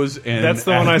Heroes, and That's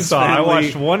the one I Addams saw. I Family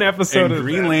watched one episode and of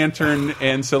Green Lantern,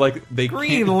 and so like they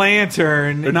Green can't,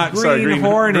 Lantern. They're not Green sorry, Green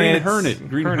Hornet.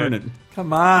 Green Hornet.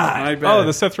 Come on. My bad. Oh,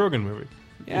 the Seth Rogen movie.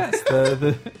 Yes,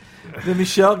 the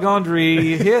Michel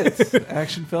Gondry hit,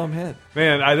 action film hit.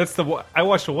 Man, I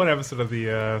watched one episode of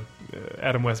the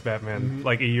Adam West Batman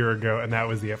like a year ago, and that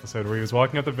was the episode where he was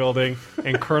walking up the building,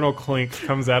 and Colonel Klink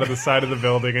comes out of the side of the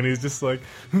building, and he's just like,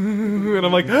 and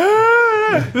I'm like,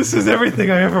 this is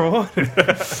everything I ever wanted.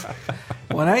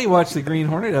 Well, now you watch the Green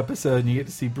Hornet episode, and you get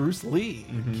to see Bruce Lee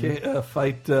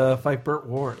fight Burt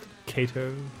Ward.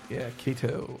 Kato. Yeah,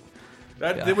 Kato.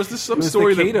 There was some it was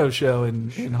story the Kato show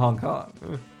in Hong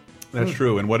Kong. That's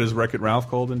true. And what is Wreck-It Ralph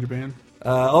called in Japan?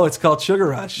 It's called Sugar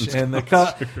Rush, and on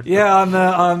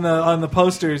the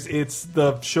posters, it's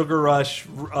the Sugar Rush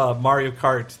Mario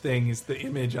Kart thing is the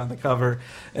image on the cover,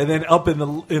 and then up in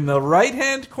the right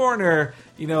hand corner,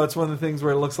 it's one of the things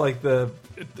where it looks like the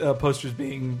poster's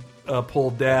being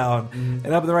pulled down,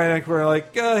 and up in the right hand corner,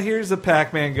 like here's a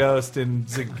Pac-Man ghost and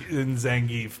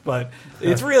Zangief, but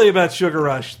it's really about Sugar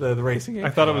Rush, the racing game. I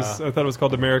thought it was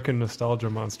called American Nostalgia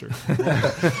Monster.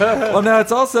 Well, no,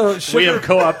 it's also We have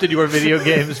co-opted your video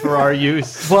games for our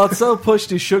use. Well, it's so pushed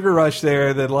to Sugar Rush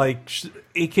there that like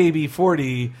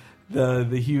AKB40, the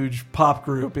huge pop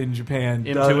group in Japan,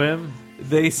 M2M.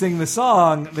 They sing the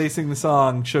song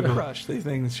Sugar Rush. They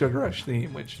sing the Sugar Rush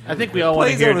theme, which I think we all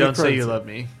want to hear over the "Don't Say You credits. Love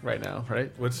Me" right now,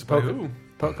 right? What's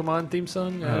Pokemon theme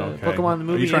song? Okay. Pokemon the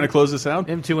movie. Are you trying to close this out?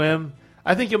 M2M.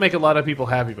 I think you'll make a lot lot of people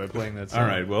happy by playing that song. All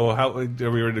right. Well, how are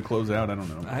we ready to close out? I don't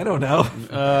know. I don't know.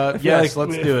 Yes,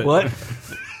 let's do it. What?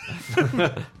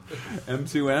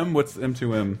 M2M? What's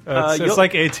M2M? It's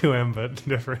like A2M, but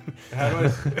different. How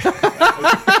do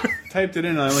I typed it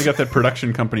in? I only got that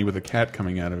production company with a cat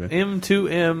coming out of it.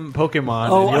 M2M Pokemon.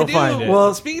 Oh, and you'll I do. find it.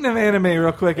 Well, speaking of anime,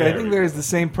 real quick, I think there's the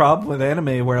same problem with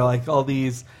anime where like all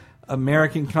these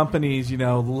American companies,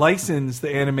 license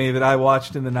the anime that I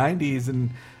watched in the 90s, and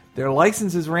their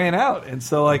licenses ran out, and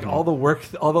so like all the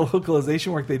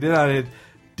localization work they did on it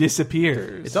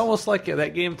disappears. It's almost like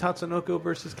that game Tatsunoko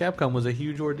versus Capcom was a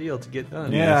huge ordeal to get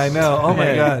done. Yeah, I know. Oh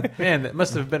my god, man, that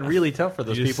must have been really tough for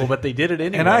those people, but they did it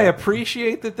anyway. and I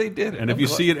appreciate that they did it. And if you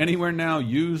see it anywhere now,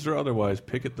 used or otherwise,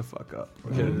 pick it the fuck up.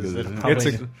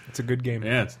 It's a good game.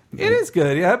 Yeah, it is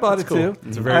good. Yeah, I bought it too.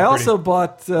 It's very I also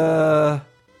bought.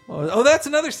 That's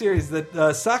another series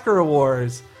that Sakura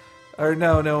Wars. Or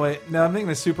no, wait. No, I'm thinking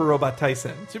of Super Robot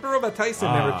Tyson. Super Robot Tyson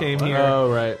never came here.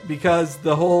 Oh, right. Because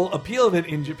the whole appeal of it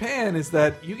in Japan is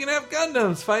that you can have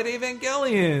Gundams fight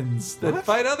Evangelions that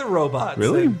fight other robots.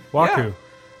 Really? And- Waku.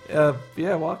 Yeah,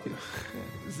 Waku.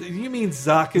 You mean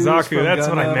Zaku? Zaku, that's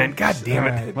what I meant. God damn it.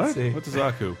 Right, What? see. What's a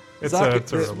Zaku? It's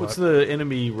Zaku- a robot. What's the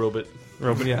enemy robot?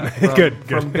 Yeah, Good.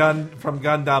 from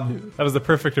Gundam. That was the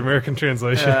perfect American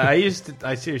translation.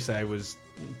 I seriously, I was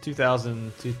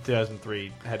 2000,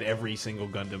 2003, had every single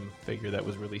Gundam figure that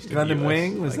was released in the Gundam US.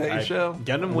 Wing? Was that your show?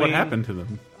 Gundam Wing. What happened to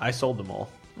them? I sold them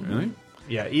all. Really?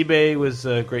 Yeah, eBay was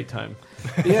a great time.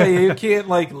 Yeah, you can't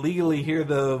like legally hear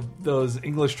those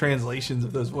English translations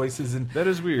of those voices, and That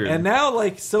is weird. And now,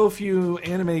 like, so few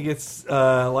anime gets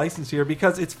licensed here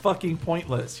because it's fucking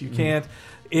pointless. You can't.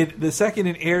 The second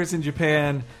it airs in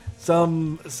Japan,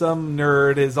 some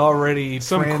nerd is already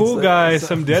Some cool guy,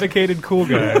 some dedicated cool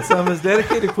guy. some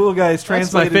dedicated cool guys That's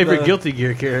my translated. favorite Guilty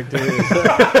Gear character.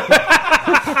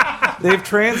 They've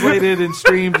translated and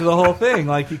streamed the whole thing.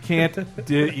 Like you can't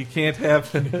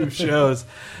have new shows,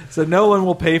 so no one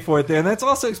will pay for it there. And that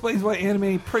also explains why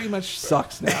anime pretty much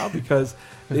sucks now because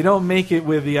they don't make it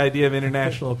with the idea of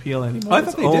international appeal anymore. I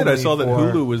thought they did. I It's saw that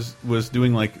only for- Hulu was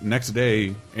doing like next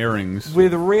day airings.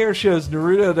 with rare shows.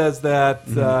 Naruto does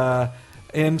that.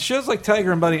 And shows like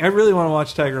Tiger and Bunny, I really want to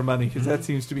watch Tiger and Bunny because that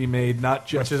seems to be made not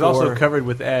just Which is for, also covered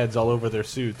with ads all over their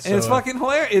suits. and it's fucking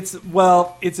hilarious.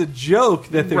 It's a joke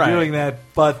that they're Right. doing that,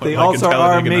 but they like in also are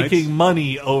Talladega making Nights?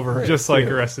 money over it. Just like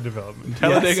too. Arrested Development.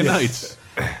 Talladega Yes. Nights.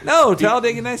 No,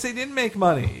 Talladega Nights, they didn't make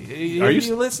money. Are If you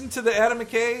you listen to the Adam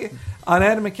McKay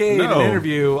in an No.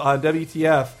 interview on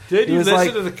WTF, Did he you was listen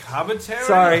like, to the commentary?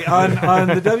 Sorry, on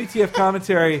the WTF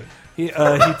commentary, he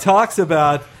talks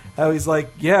about how he's like,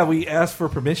 yeah, we asked for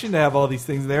permission to have all these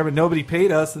things there, but nobody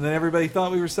paid us, and then everybody thought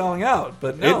we were selling out.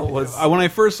 But no, it was. When I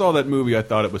first saw that movie, I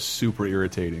thought it was super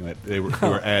irritating that there were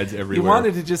ads He everywhere.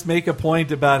 wanted to just make a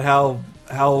point about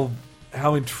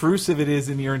how intrusive it is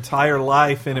in your entire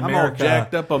life in I'm all America.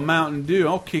 jacked up a Mountain Dew.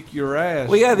 I'll kick your ass.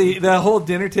 Well, yeah, the whole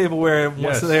dinner table where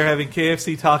Yes. so they're having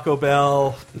KFC, Taco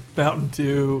Bell, Mountain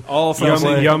Dew, all from the Yum,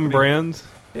 same Yum company. Brands.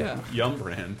 yeah. Yum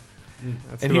brand.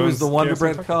 That's And who he was owns the Wonder KFC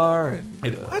Bread Taco- car.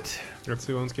 And, What? That's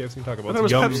who owns KFC and Taco Bell. I thought it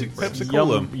was Yum, Pepsi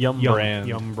Cola. Yum Yum brand.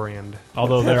 Yum brand.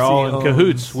 Although they're Pepsi all in owns-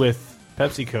 cahoots with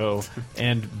PepsiCo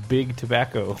and Big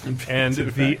Tobacco. And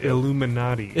the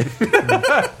Illuminati.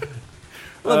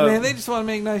 look, man, they just want to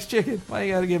make nice chicken. Why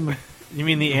you got to give them? You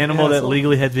mean the animal that Asshole.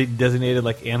 legally had to be designated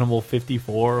like Animal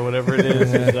 54 or whatever it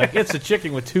is? It's like it's a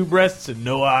chicken with 2 breasts and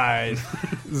no eyes.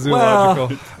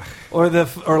 Zoological. Or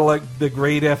like the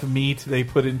grade F meat they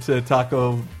put into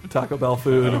Taco Bell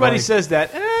food. Everybody Like, says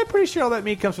that. I'm pretty sure all that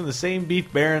meat comes from the same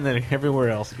beef baron that everywhere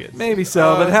else gets. maybe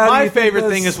so, but how do my you think favorite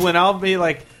that's- thing is when I'll be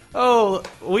like, "Oh,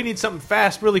 we need something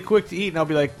fast, really quick to eat," and I'll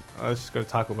be like, oh, "Let's just go to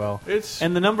Taco Bell."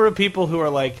 And the number of people who are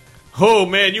like, "Oh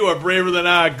man, you are braver than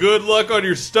I. Good luck on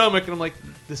your stomach," and I'm like,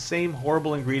 the same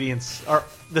horrible ingredients are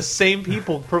the same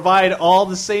people provide all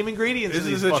the same ingredients. This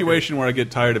to is these a situation where I get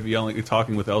tired of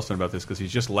talking with Elston about this because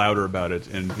he's just louder about it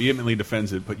and vehemently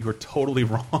defends it. But you are totally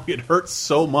wrong. It hurts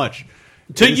so much.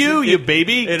 To It is- you, it- you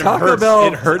baby. It Taco hurts. Bell.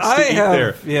 It hurts to I eat have,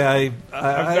 there. Yeah,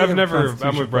 I've never. I'm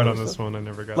constitutional with Brett on problems. this one. I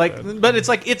never got Like, that. but it's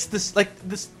like it's this like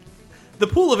this. The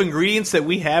pool of ingredients that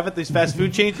we have at these fast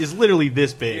food chains is literally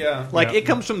this big. Yeah. Like Yeah. it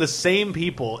comes from the same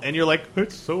people, and you're like,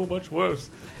 it's so much worse.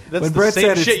 That's When the Brett same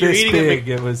said it's shit you're this eating. big,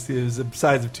 it was the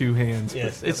size of 2 hands.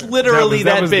 Yes, it's literally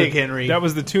that, was big, the, Henry. That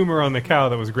was the tumor on the cow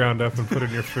that was ground up and put in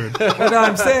your food. But no,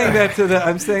 I'm saying that to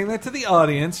the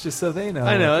audience, just so they know.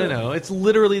 I know. It's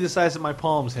literally the size of my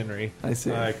palms, Henry. I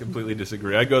see. I completely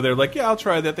disagree. I go there like, yeah, I'll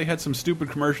try that. They had some stupid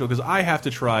commercial because I have to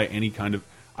try any kind of.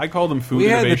 I call them food We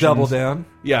had the innovations. double down.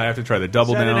 Yeah, I have to try the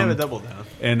double See, I down. didn't have a double down.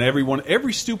 And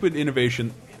every stupid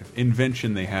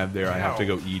invention they have there, I have to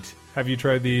go eat. Have you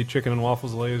tried the chicken and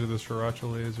waffles lays or the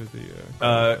sriracha lays or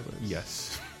the?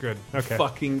 Yes. Good. Okay.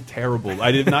 Fucking terrible.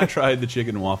 I did not try the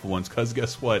chicken and waffle ones because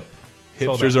guess what?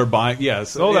 Sold Hipsters out. are buying. Yeah,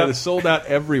 Sold out. It's sold out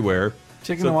everywhere.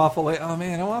 Chicken and waffle. Oh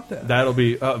man, I want that. That'll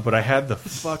be. But I had the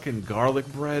fucking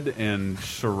garlic bread and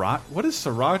sriracha. What is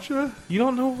sriracha? You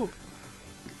don't know?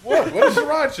 What is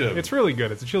sriracha? It's really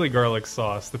good. It's a chili garlic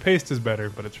sauce. The paste is better,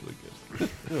 but it's really good.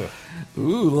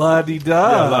 Ooh, la di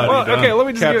da. Well, okay, let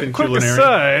me just give Captain a quick Culinary.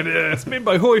 aside. It's made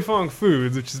by Hoi Fong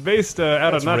Foods, which is based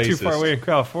out That's of not too racist. far away in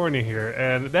California here.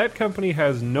 And that company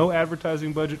has no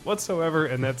advertising budget whatsoever,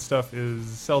 and that stuff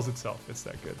sells itself. It's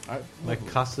that good. Like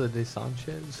Casa de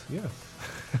Sanchez. Yeah.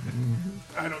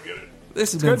 I don't get it.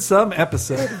 This has been some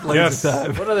episode of Laser Yes.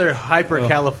 Time. What other hyper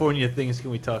California things can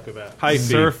we talk about? Hyphy.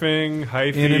 Surfing,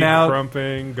 hyphy, In-N-Out.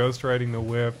 crumping, ghost riding the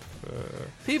whip.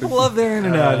 People love their in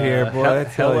and out here, boy. I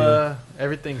tell hella,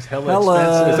 everything's hella, Hella.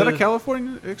 expensive. Is that a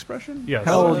California expression? Yes.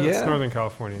 Hell it's yeah. Northern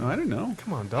California. No, I didn't know.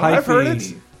 Come on, dog. I've heard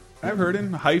Hyphy. it. I've heard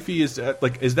it. Hyphy is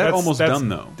is that almost done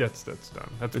though? That's done.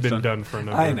 That's It's been done. done for a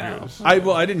number I of know. years. I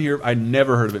didn't hear. I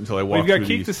never heard of it until I Well, walked you've got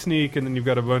through Keep the the Sneak, and then you've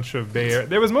got a bunch of Bay Area.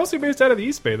 It was mostly based out of the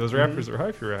East Bay. Those rappers are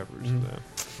hyphy rappers.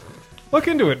 Look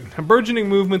into it. A burgeoning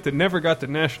movement that never got the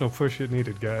national push it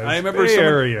needed, guys. I remember Bay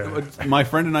someone- Area. my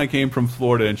friend and I came from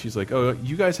Florida, and she's like, "Oh,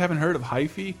 you guys haven't heard of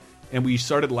hyphy?" And we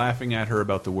started laughing at her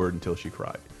about the word until she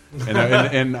cried. And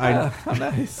I,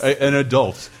 Nice. an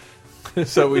adult.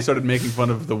 So we started making fun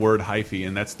of the word hyphy,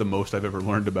 and that's the most I've ever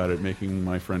learned about it, making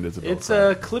my friend Isabel It's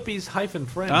cry. Clippy's hyphen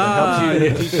friend that helps you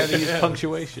teach how to use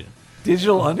punctuation.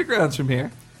 Digital Underground's from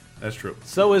here. That's true.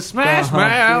 So is Smash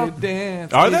Mouth.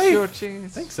 Dance. Are It's they? your I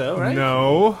chance. think so, right?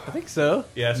 No. I think so.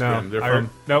 Yes, No.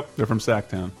 Nope. They're from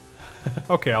Sacktown.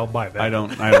 Okay, I'll buy that. I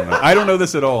don't know. I don't know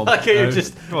this at all. Okay, you're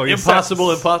just well, you're impossible.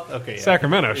 Okay, yeah.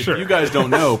 Sacramento, If sure. you guys don't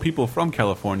know, people from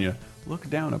California look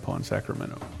down upon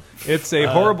Sacramento. It's a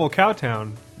horrible cow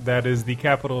town that is the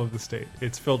capital of the state.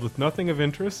 It's filled with nothing of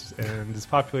interest and is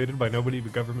populated by nobody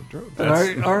but government drones.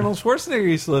 Arnold Schwarzenegger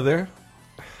used to live there.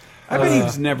 I bet he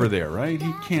was never there, right?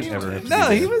 He can't ever have to No,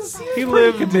 be he there. was. He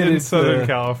lived committed in Southern to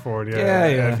California. Yeah,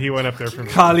 yeah. And he went up there from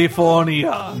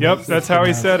California. Yep, that's how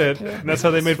he said it. And that's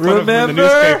how they made fun of him in the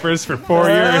Remember? newspapers for 4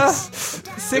 years.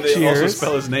 6 They also years.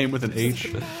 spell his name with an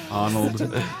H. Arnold.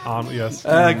 Yes.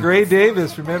 Gray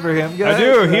Davis, remember him? I Guys?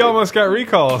 do. He almost got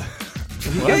recalled.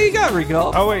 Yeah, he got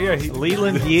recalled. Oh, wait, yeah.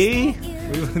 Leland Yee.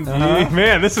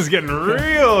 Man, this is getting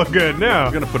real good now.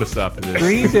 I'm going to put a stop to this.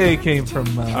 Green Day came from.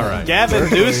 All right. Gavin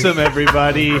Newsom,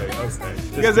 everybody. You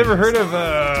guys ever heard of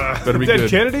Better be Dead good.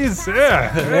 Kennedys?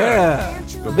 Yeah. Yeah.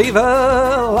 Viva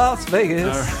Las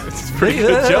Vegas. It's pretty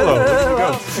good Jello. There you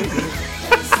go.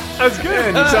 That's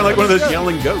good. You sound like one of those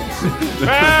yelling goats.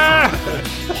 Ah!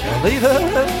 Viva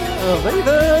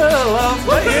Las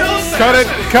Vegas. Cut it!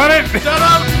 Cut it! Shut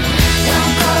up!